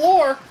in the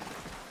floor!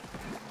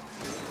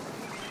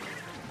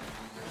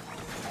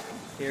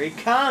 Here he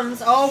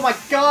comes. Oh my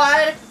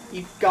god!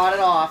 You got it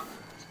off.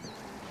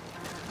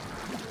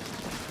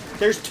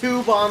 There's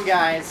 2 bomb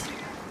guys.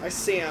 I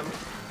see him.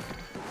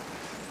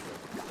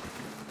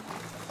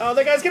 Oh,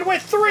 that guy's getting away!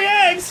 3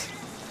 eggs!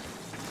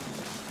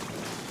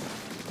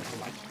 Oh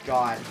my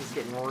god, he's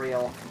getting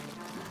real.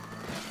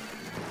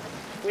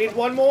 We need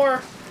 1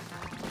 more.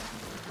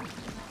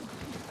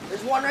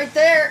 There's one right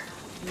there!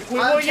 We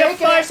will get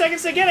 5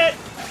 seconds to get it!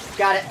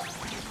 Got it.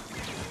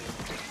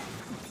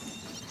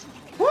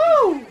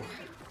 Woo!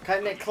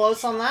 Cutting it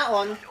close on that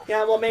one.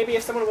 Yeah, well, maybe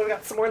if someone would have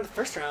got some more in the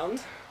first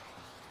round.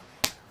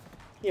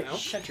 You know.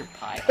 Shut your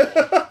pie.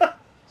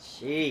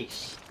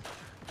 Sheesh.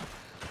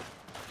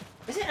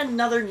 Is it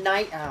another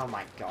night? Oh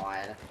my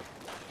god.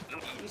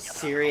 Are you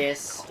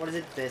serious? What is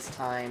it this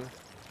time?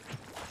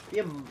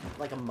 Be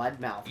like a mud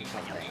mouth or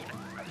something.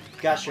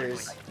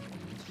 Gushers.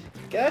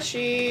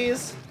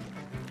 Gushies!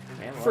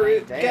 Man, well,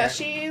 Fruit there.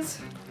 gushies!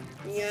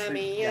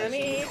 Yummy, Fruit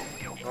yummy!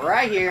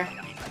 Right here.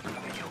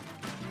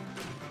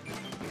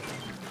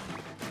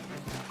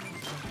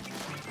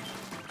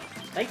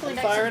 Thankfully, I'm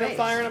next to firing, I'm base.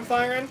 firing, I'm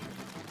firing.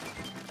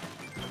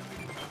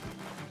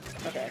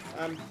 Okay,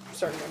 I'm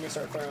gonna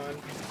start throwing.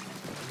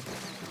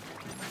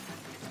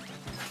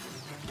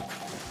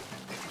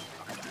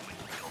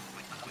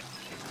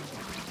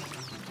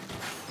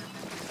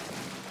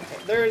 Okay,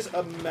 there's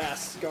a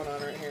mess going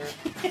on right here.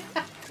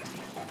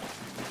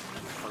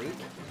 Freak.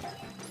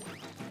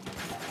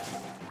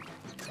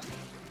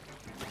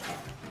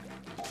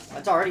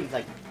 That's already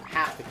like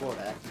half the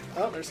quota.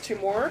 Oh, there's 2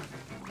 more.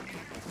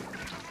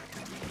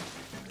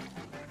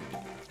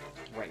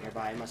 Right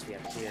nearby, must be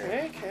up here.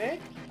 Okay, okay.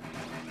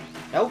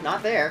 Nope,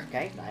 not there.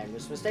 Okay, I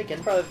was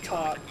mistaken. Probably the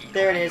top.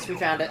 There it is, we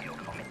found it.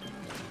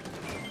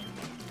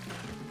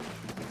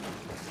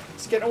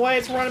 It's getting away,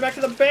 it's running back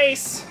to the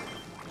base!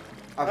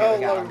 Okay, Oh,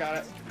 we got Logan him. got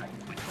it.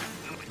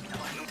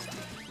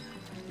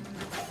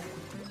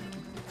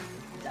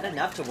 Is that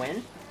enough to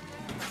win?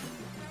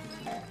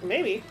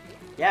 Maybe.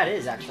 Yeah, it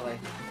is, actually.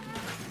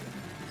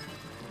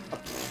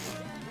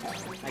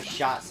 I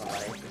shot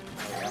somebody.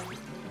 There we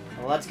go.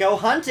 Well, let's go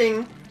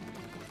hunting!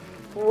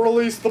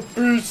 Release the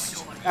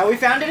beast! Oh, we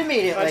found it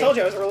immediately. I told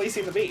you I was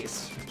releasing the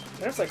beast.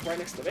 There's like right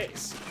next to the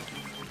base.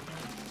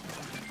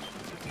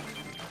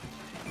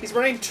 He's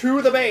running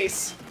to the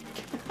base.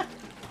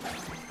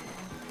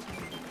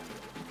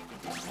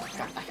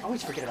 God, I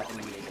always forget about the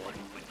immediately.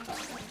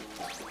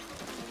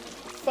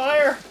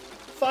 Fire!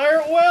 Fire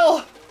at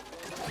will!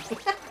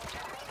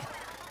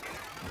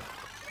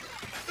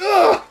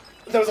 Ugh!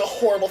 That was a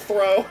horrible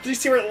throw. Did you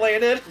see where it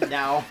landed?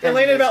 No. It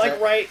landed about like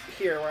right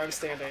here where I'm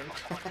standing.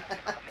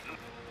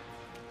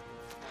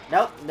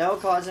 Nope, no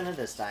causing it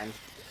this time.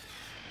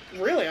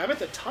 Really? I'm at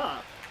the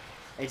top.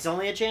 It's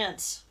only a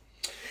chance.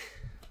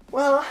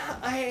 Well,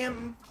 I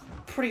am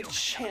pretty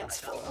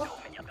chanceful.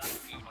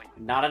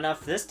 Not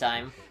enough this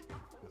time.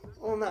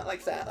 Well, not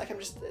like that. Like I'm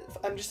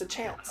just a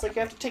chance. Like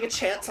you have to take a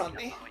chance on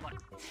me.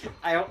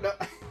 I don't know.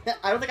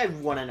 I don't think I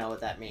want to know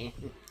what that means.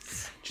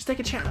 Just take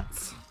a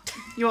chance.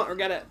 You won't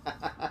regret it.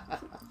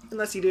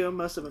 Unless you do,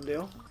 most of them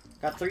do.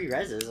 Got 3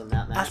 reses on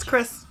that match. Ask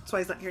Chris. That's why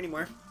he's not here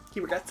anymore. He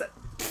regrets it.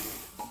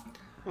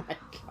 Oh my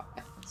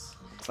god.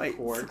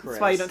 Poor Chris. That's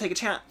why you don't take a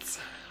chance.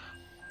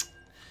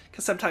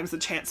 Because sometimes the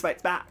chance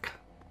bites back.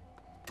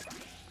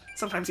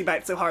 Sometimes you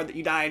bite so hard that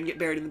you die and get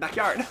buried in the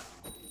backyard.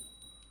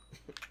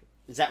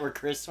 Is that where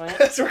Chris went?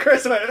 That's where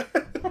Chris went.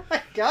 Oh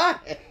my god.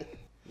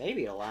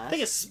 Maybe it'll last. I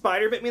think a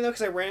spider bit me though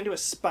because I ran into a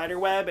spider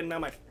web and now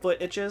my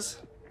foot itches.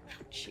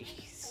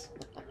 Jeez.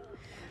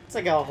 It's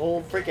like a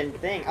whole freaking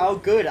thing. Oh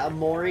good, a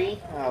Mori.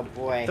 Oh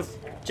boy.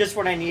 Just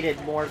what I needed,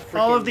 more freaking...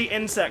 All of the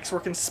insects were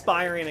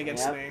conspiring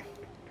against me.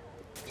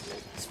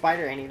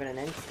 Spider ain't even an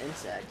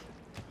insect.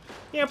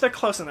 Yeah, but they're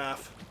close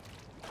enough.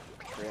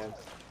 True.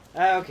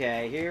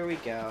 Okay, here we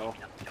go.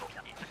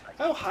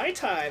 Oh, high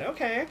tide.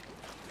 Okay.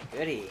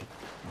 Goody.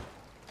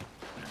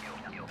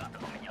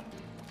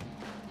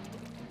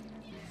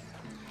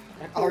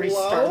 I already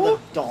started the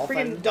dolphin.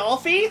 Freaking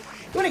Dolphy? You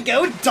wanna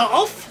go,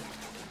 Dolph?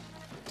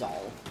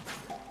 Dolph.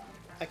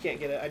 I can't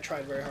get it. I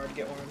tried very hard to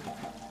get one.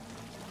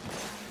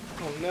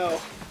 Oh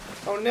no.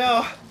 Oh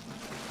no.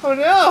 Oh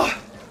no!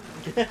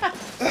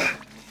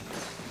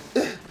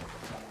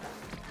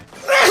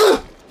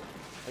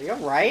 Are you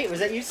alright? Was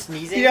that you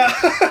sneezing? Yeah,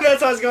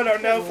 that's what I was going oh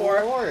no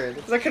for. Lord.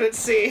 Because I couldn't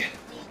see.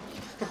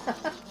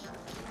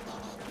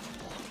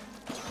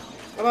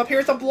 I'm up here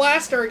with a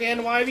blaster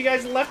again. Why have you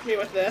guys left me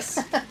with this?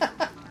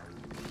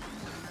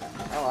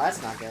 Oh,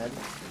 that's not good.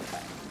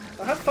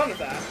 I'll have fun with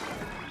that.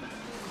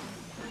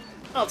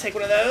 I'll take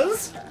one of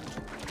those.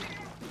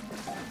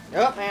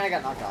 Oh, man, I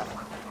got knocked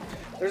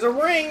off. There's a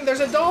ring.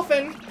 There's a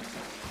dolphin.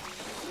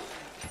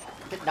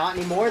 Not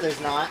anymore, there's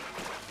not.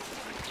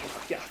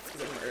 Yeah,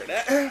 because I murdered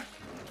it.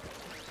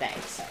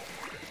 Thanks.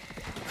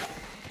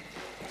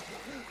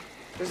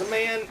 There's a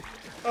man.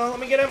 Oh, let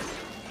me get him.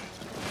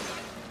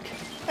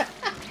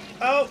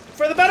 Oh,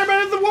 for the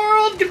betterment of the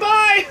world,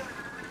 goodbye!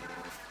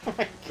 Oh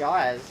my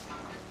god.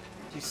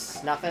 Did you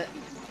snuff it?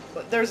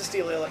 But there's a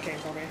steel eel that came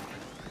for me.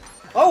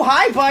 Oh,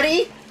 hi,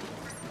 buddy!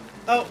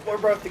 Oh, we're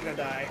both gonna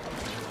die.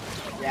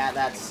 Yeah,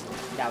 that was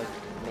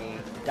me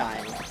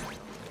dying.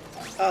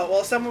 Oh,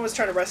 well, someone was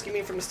trying to rescue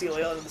me from the steel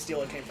eel, and the steel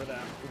eel came for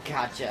them.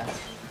 Gotcha.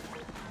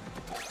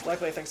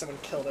 Luckily, I think someone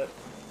killed it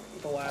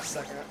at the last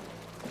second.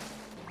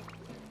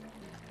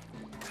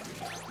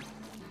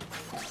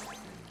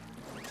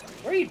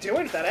 What are you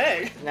doing with that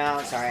egg?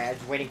 No, sorry, I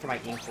was waiting for my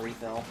ink to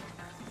refill.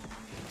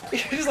 You're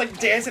just, like,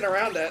 dancing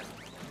around it.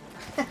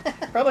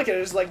 Probably could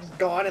have just, like,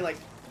 gone and, like,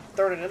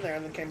 thrown it in there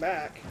and then came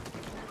back.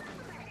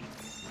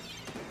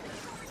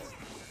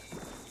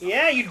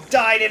 Yeah, you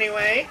died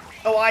anyway.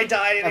 Oh, I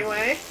died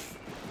anyway.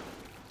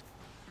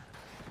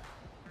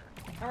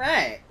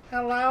 Alright.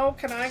 Hello,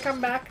 can I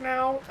come back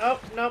now? Oh,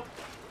 nope.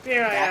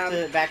 Here I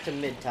am. Back to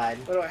mid-tide.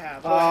 What do I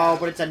have? Oh,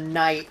 but it's a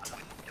night.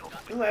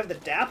 Ooh, I have the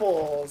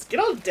dapples. Get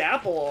on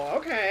Dapple,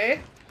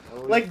 okay.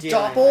 Oh, like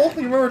Doppel?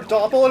 You remember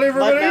Doppel and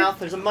everybody? Mudmouth,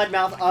 there's a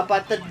Mudmouth up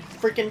at the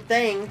freaking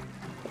thing.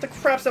 What the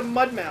crap's a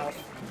Mudmouth?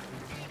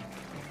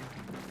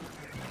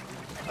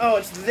 Oh,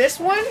 it's this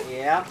one?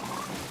 Yeah.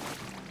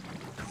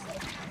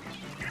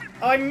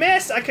 Oh, I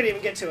missed! I couldn't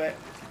even get to it.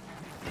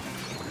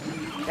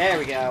 There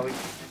we go.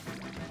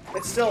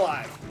 It's still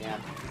alive. Yeah.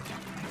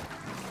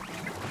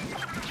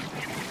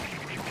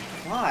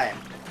 God.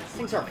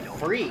 These things are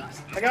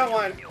freaks. I got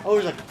one. Oh,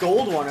 there's a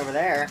gold one over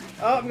there.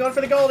 Oh, I'm going for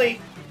the Goldie.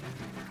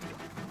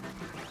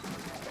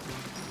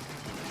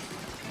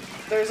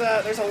 There's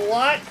a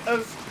lot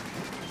of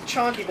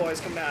chonky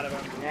boys coming out of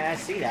him. Yeah, I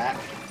see that.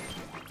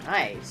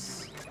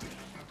 Nice.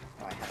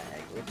 Oh, I had an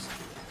egg. Whoops.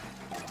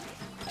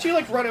 Did you,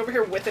 like, run over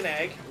here with an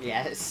egg?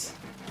 Yes.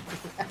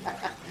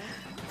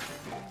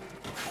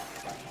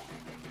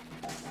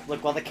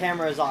 Look, while the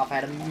camera is off, I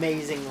had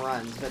amazing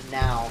runs, but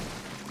now...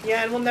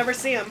 Yeah, and we'll never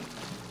see him.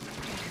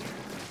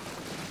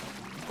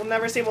 We'll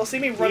never see him. We'll see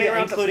me running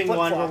around including the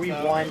one where we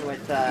though. won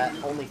with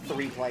only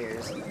 3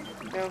 players.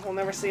 Yeah, we'll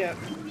never see it.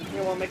 We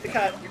won't make the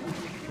cut.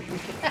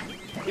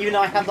 Even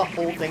though I have the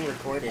whole thing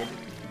recorded.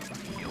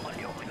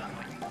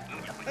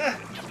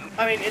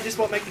 I mean, it just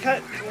won't make the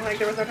cut. Like,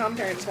 there was no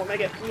commentary. It just won't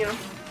make it. You know?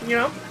 You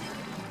know?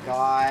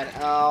 God.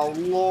 Oh,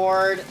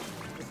 Lord.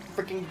 The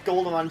freaking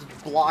golden one's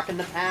blocking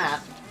the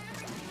path.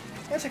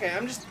 That's okay.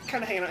 I'm just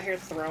kind of hanging out here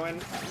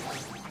throwing.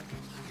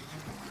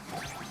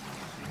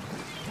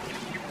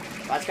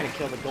 That's gonna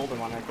kill the golden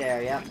one right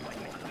there, yep.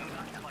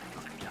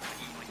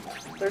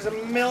 There's a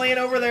million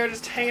over there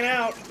just hanging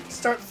out.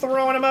 Start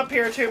throwing them up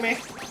here to me.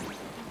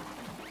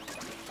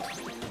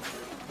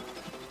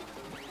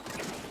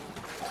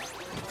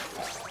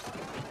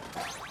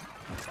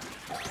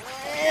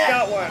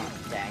 Got one.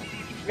 Dang.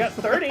 We got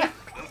 30.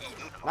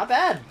 Not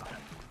bad.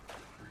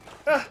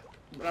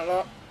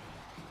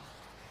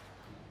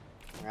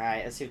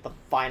 Alright, let's see what the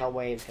final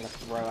wave's gonna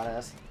throw at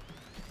us.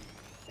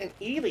 An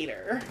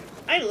E-liter.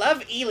 I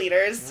love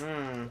E-liters.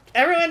 Mm.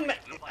 Everyone,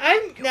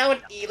 I'm now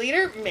an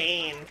E-liter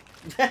main.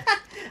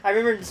 I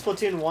remember in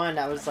Splatoon 1,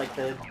 that was like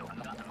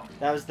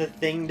that was the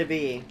thing to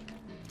be.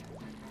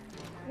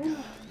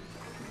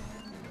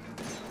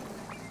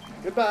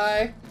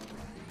 Goodbye.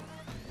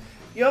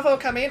 UFO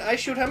coming. I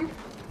shoot him.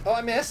 Oh,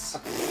 I miss.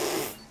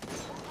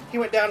 He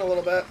went down a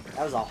little bit.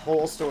 That was a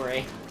whole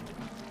story.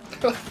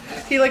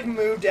 He like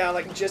moved down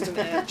like just an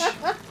inch.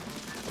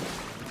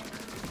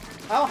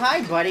 Oh,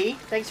 hi, buddy.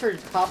 Thanks for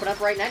popping up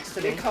right next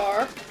to me. Big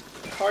car.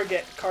 Car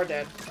dead. Car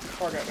got.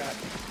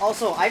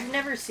 Also, I've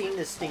never seen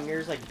the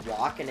stingers like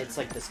walk, and it's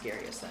like the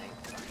scariest thing.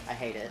 I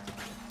hate it.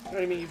 What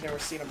do you mean you've never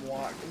seen them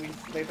walk?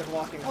 They've been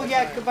walking. Oh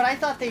yeah, but I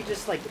thought they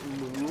just like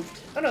moved.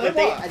 Oh no, but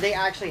they walk. They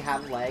actually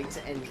have legs,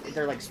 and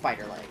they're like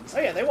spider legs. Oh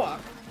yeah, they walk.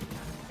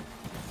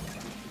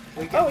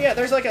 Oh yeah,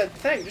 there's like a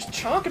thing. Just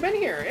chonk them in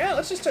here. Yeah,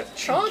 let's just start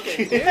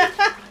chonking, dude.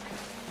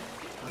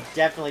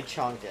 Definitely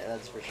chonked it.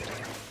 That's for sure.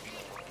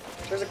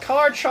 There's a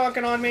car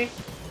chonking on me.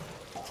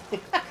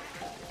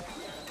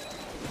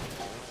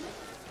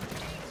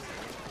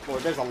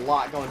 Lord, there's a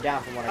lot going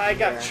down from what I can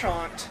got hear.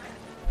 chonked.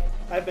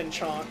 I've been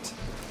chonked.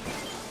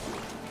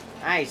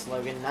 Nice,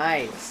 Logan.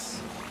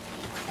 Nice.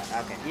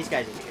 Okay, these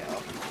guys need to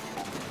go.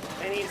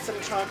 I need some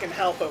chonking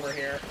help over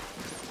here.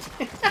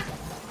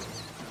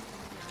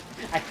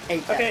 I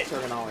hate that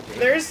terminology.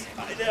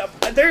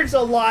 There's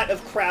a lot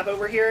of crap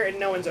over here, and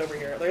no one's over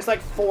here. There's like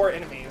 4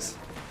 enemies.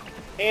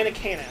 And a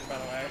cannon, by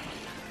the way.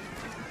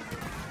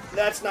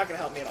 That's not going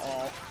to help me at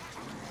all.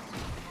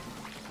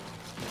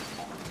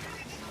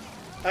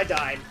 I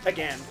died.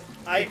 Again.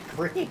 I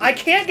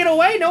can't get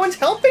away! No one's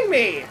helping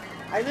me!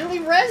 I literally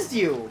rezzed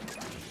you!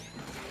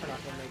 We're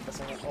not going to make this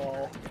one at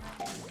all.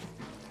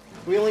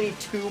 We only need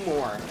 2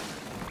 more.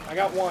 I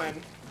got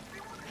 1.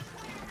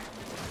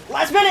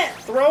 Last minute!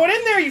 Throw it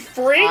in there, you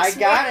freaks! I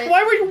got it.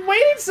 Why were you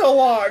waiting so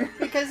long?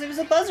 Because it was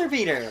a buzzer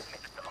beater.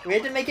 We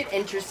had to make it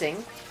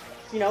interesting.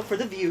 You know, for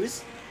the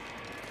views.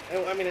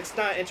 I mean, it's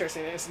not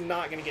interesting. It's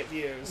not going to get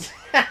views.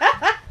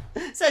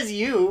 Says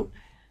you.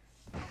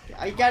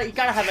 You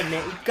gotta have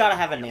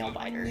a nail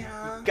biter.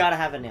 Yeah. You gotta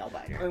have a nail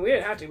biter. I mean, we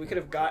didn't have to. We could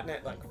have gotten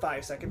it like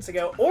 5 seconds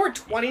ago or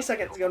 20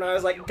 seconds ago, and I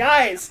was like,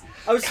 guys,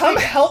 come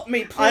help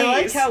me, please. I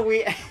like how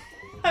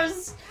I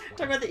was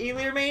talking about the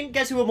E-leader main.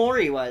 Guess who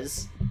Amori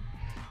was?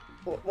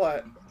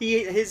 What?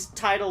 His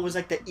title was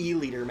like the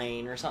E-leader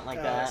main or something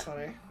like that. That's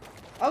funny.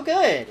 Oh,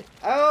 good.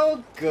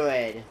 Oh,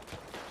 good.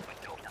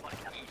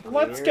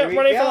 Let's get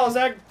ready for those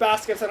egg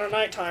baskets in a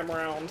nighttime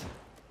round.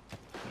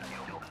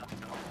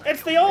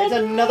 It's the old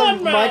It's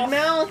another mud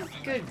mouth?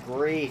 Good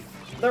grief.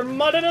 They're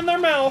mudding in their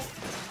mouth.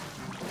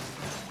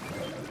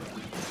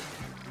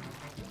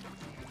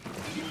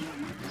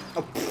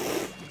 Oh,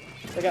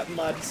 they got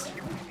muds.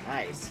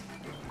 Nice.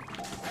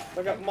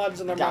 They got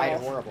muds in their Died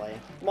mouth. horribly.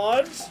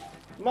 Muds?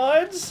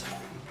 Muds?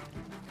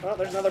 Oh,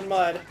 there's another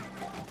mud.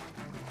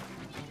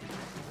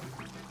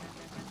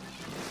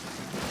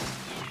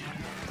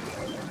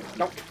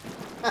 Nope.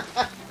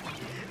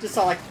 Just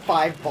saw like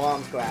 5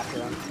 bombs go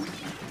after him.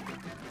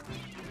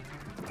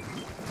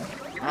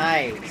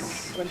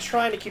 Nice. I've been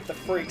trying to keep the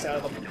freaks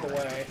out of the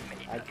way.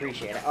 I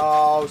appreciate it.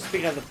 Oh,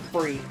 speaking of the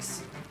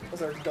freaks.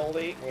 Was there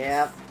Goldie?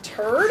 Yep.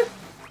 Turd?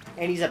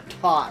 And he's up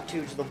top,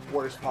 too, which is the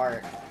worst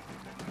part.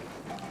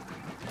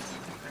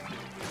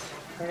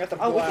 I got the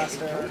Oh,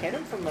 blaster. can we hit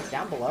him from like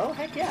down below?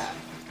 Heck yeah.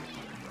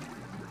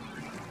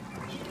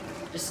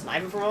 Just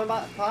snipe him from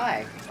about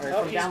high. Or Oh,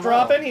 from he's down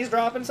dropping. low. He's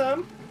dropping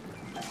some.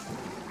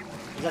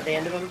 Is that the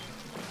end of him?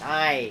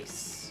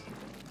 Nice.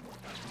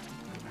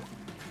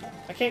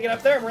 I can't get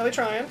up there. I'm really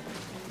trying.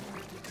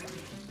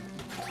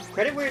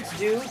 Credit where it's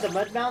due, the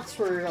mudmouths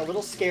were a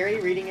little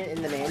scary reading it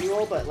in the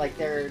manual, but like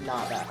they're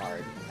not that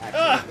hard,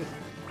 actually.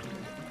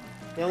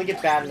 They only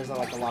get bad when there's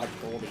like a lot of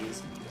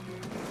goldies.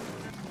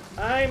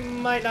 I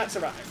might not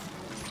survive.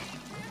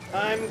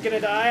 I'm gonna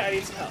die. I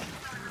need some help.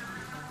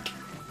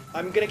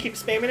 I'm gonna keep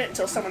spamming it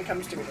until someone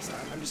comes to me this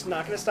time. I'm just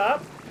not gonna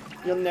stop.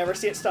 You'll never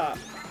see it stop.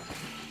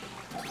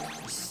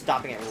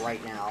 Stopping it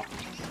right now.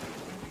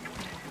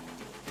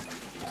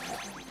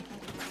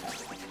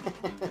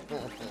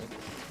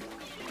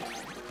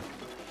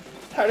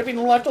 Tired of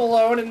being left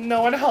alone and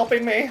no one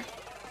helping me.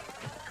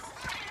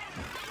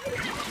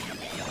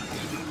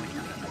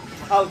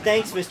 Oh,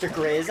 thanks, Mr.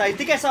 Grizz. I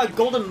think I saw a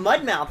golden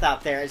mudmouth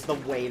out there as the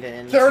wave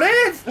ends. There it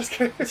is! That's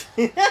good.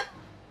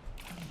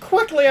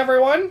 Quickly,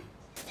 everyone!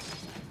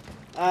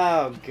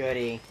 Oh,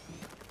 goody.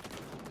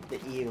 The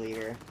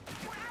E-leader.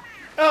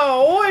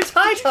 Oh, it's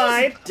high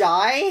tide! Die?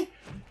 I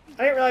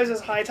didn't realize it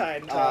was high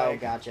tide. Oh,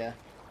 gotcha.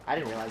 I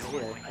didn't realize it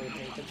either. I didn't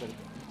pay attention.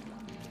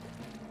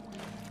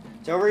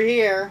 It's over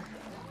here.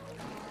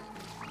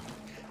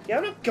 Yeah,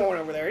 I'm not going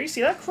over there. You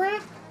see that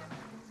crap?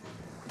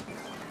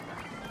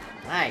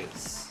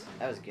 Nice.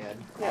 That was good.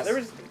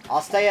 Yeah,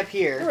 I'll stay up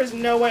here. There was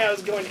no way I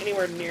was going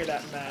anywhere near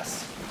that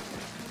mess.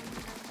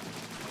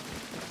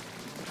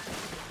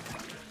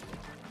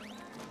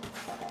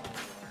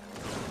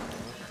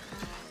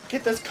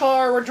 Get this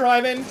car. We're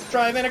driving.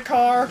 Driving a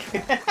car.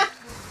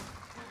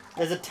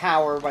 There's a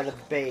tower by the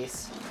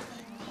base.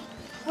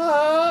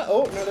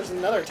 Oh, no, there's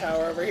another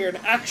tower over here. An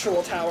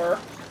actual tower.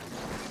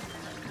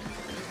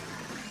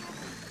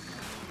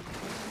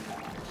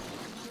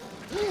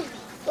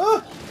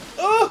 Oh!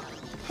 Oh!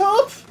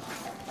 Help!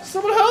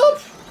 Someone help!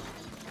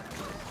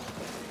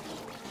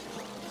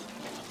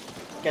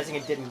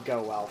 guessing it didn't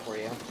go well for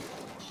you.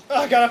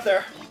 Oh, I got up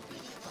there.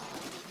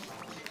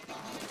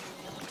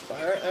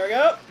 Fire it. There we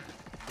go.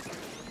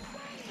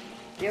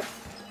 Yep.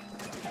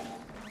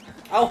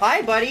 Oh,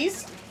 hi,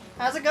 buddies.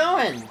 How's it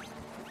going?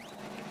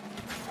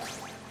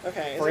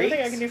 Okay, is there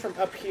anything I can do from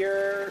up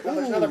here? Oh,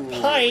 there's another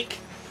pike.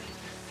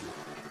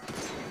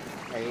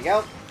 There you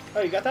go.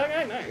 Oh, you got that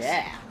guy? Nice.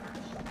 Yeah.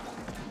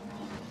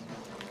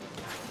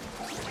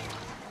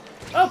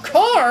 Oh,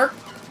 car!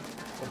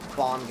 The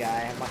bomb guy I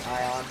have my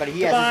eye on, but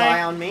he has his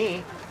eye on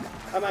me.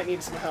 I might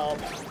need some help.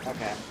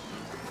 Okay.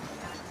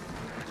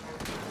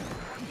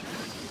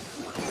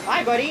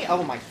 Hi, buddy!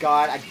 Oh my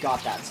god, I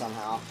got that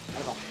somehow. I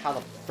don't know how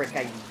the frick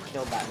I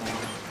killed that man.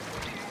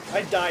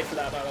 I died for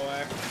that, by the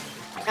way.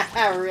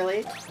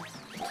 Really?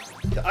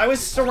 I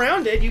was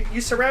surrounded. You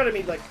surrounded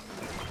me, like,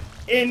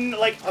 in,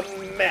 like, a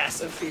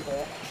mess of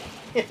people.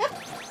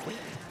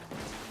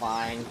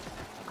 Fine.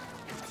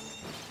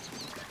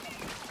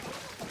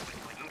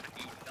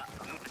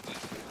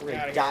 We're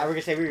gonna die. We're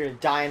gonna say we're gonna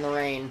die in the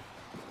rain.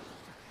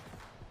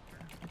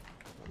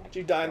 Did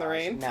you die in the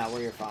rain? No,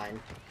 we're fine.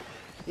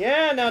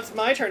 Yeah, now it's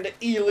my turn to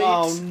elite.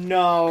 Oh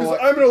no! Because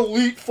I'm an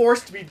elite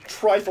force to be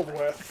trifled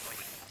with.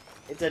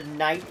 It's a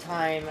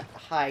nighttime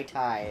high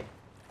tide.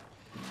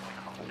 Oh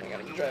my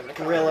god, I'm driving the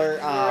car. Griller.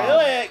 Oh,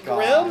 Grill it! God.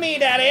 Grill me,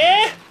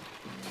 daddy!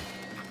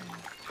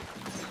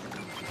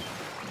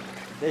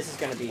 This is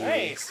gonna be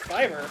nice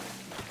fiber.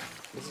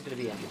 This is gonna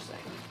be interesting.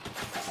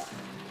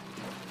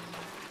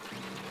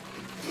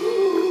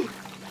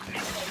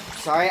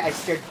 Sorry, I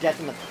stared death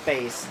in the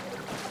face.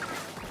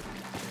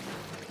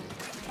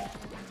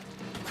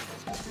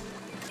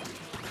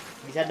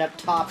 He's heading up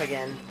top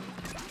again.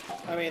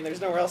 I mean,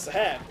 there's nowhere else to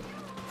head.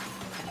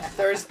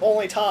 There's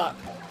only top.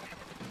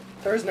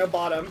 There's no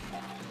bottom.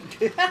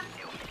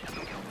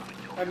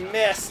 I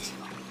missed.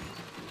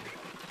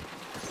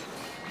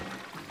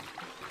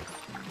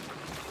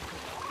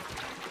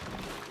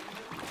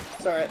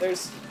 Sorry,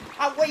 there's...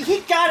 Oh, wait, he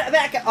got it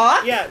back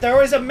up? Yeah, there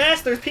was a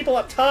mess. There's people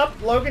up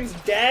top. Logan's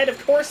dead,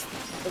 of course.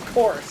 Of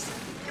course.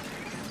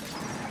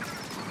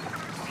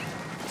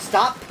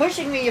 Stop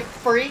pushing me, you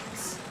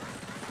freaks!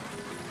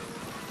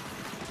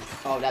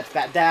 Oh, that's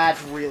bad.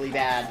 That's really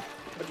bad.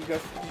 But you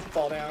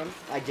fall down.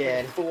 I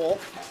did. Fool.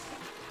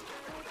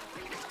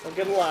 Well,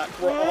 good luck.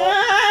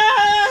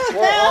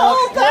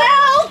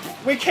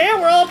 Help! We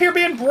can't. We're all up here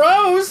being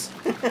bros.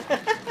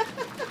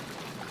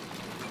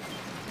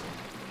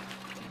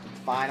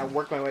 Fine, I'll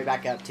work my way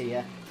back up to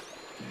you.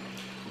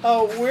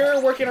 Oh,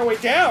 we're working our way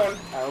down.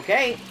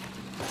 Okay.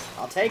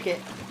 I'll take it.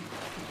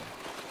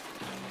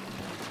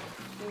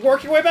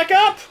 Work your way back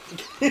up.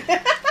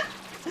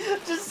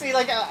 Just see,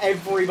 like, how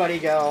everybody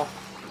go.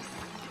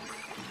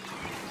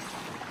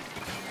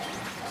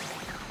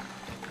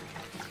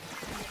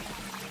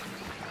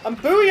 I'm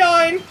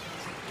booyahing.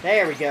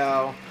 There we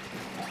go.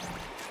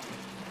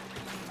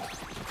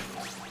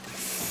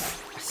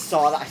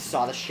 I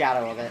saw the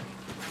shadow of it.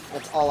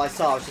 That's all I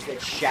saw, was just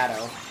its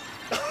shadow.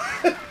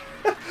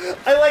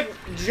 I, like,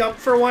 jumped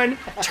for one,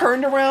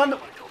 turned around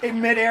in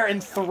midair,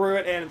 and threw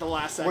it in at the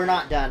last second. We're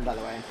not done, by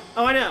the way.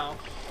 Oh, I know.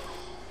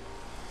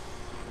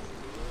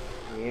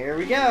 Here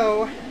we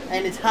go.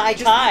 And it's high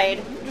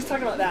tide. We're just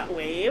talking about that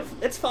wave.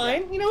 It's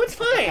fine. You know, it's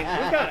fine.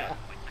 We've got it.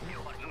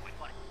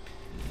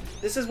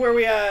 This is where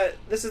we,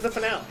 this is the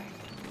finale.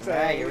 So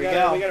Alright, here we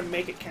go. We gotta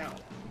make it count.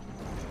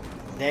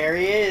 There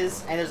he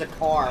is. And there's a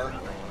car.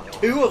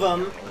 2 of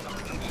them.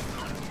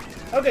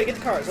 Okay, get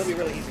the cars. That'll be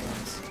really easy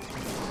ones.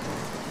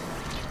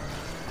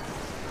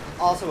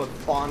 Also a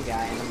bomb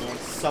guy in the middle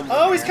somewhere.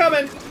 Oh, he's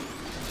coming!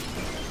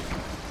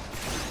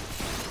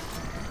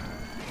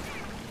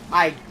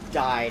 I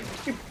died.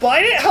 You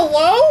bite it?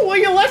 Hello? Well,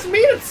 you left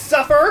me to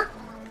suffer!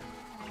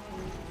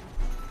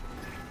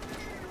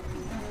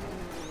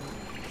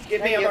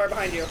 Get me, I'm right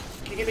behind you.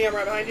 Can you get me, I'm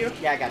right behind you?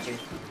 Yeah, I got you.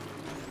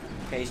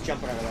 Okay, he's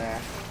jumping over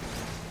there.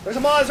 There's a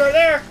Moz right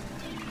there!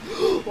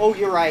 Oh,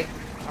 you're right.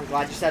 I'm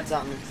glad you said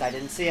something, because I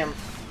didn't see him.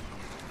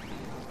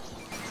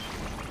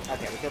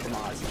 Okay, we killed the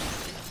Moz.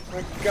 Oh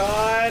my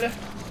god.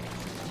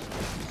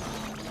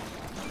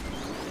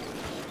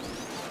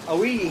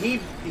 Oh, he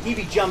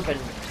be jumping.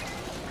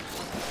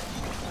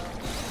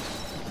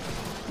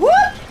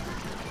 Whoop!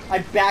 I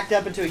backed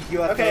up into a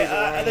UFO. Okay,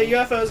 the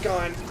UFO's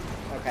gone.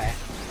 Okay.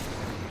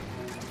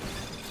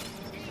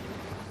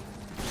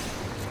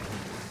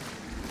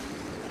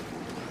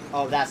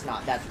 Oh, that's really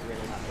not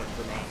good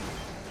for me.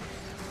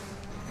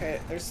 Okay,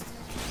 there's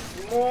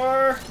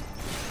more.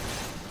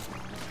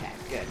 Okay,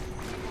 good.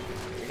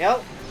 Here we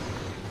go.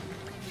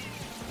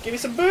 Give me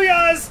some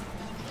booyahs!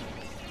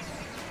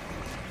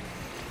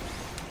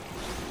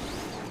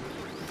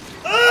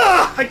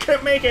 Ugh! I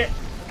couldn't make it!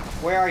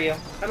 Where are you?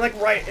 I'm like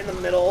right in the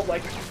middle,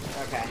 like...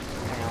 Okay.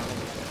 Hang on, let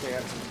me clear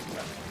up some...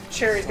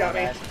 Cherry's got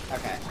me.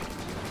 Okay.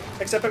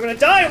 Except I'm gonna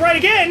die right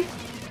again!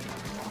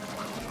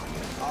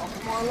 Oh,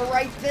 come on, we're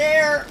right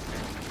there!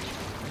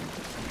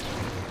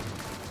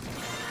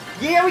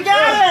 Yeah, we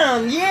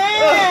got him!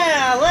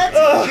 Yeah! Let's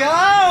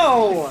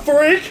go!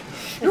 Freak!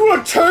 You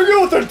want to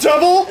tango with the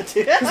devil?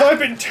 Because I've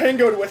been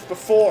tangoed with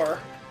before.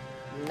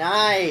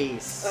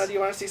 Nice. Do you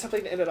want to see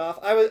something to end it off?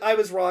 I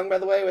was wrong, by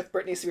the way, with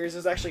Britney Spears. It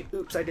was actually,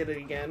 oops, I did it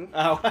again.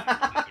 Oh.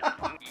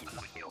 Let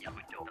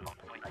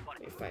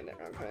me find it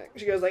real quick.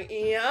 She goes like,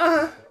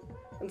 yeah.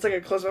 It's like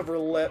a close-up of her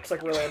lips,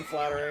 like really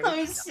unflattering. Let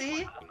me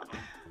see.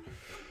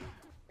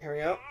 Here we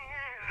go.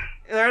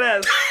 There it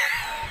is.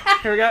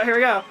 Here we go, here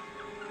we go.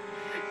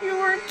 You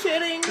weren't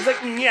kidding. It's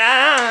like,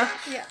 yeah.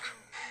 Yeah.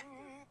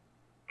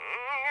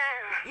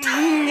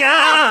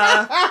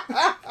 Yeah.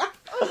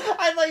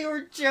 I thought you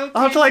were joking.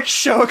 I'll have to like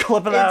show a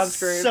clip of that on It's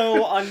screen.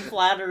 so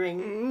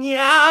unflattering.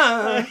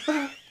 Yeah.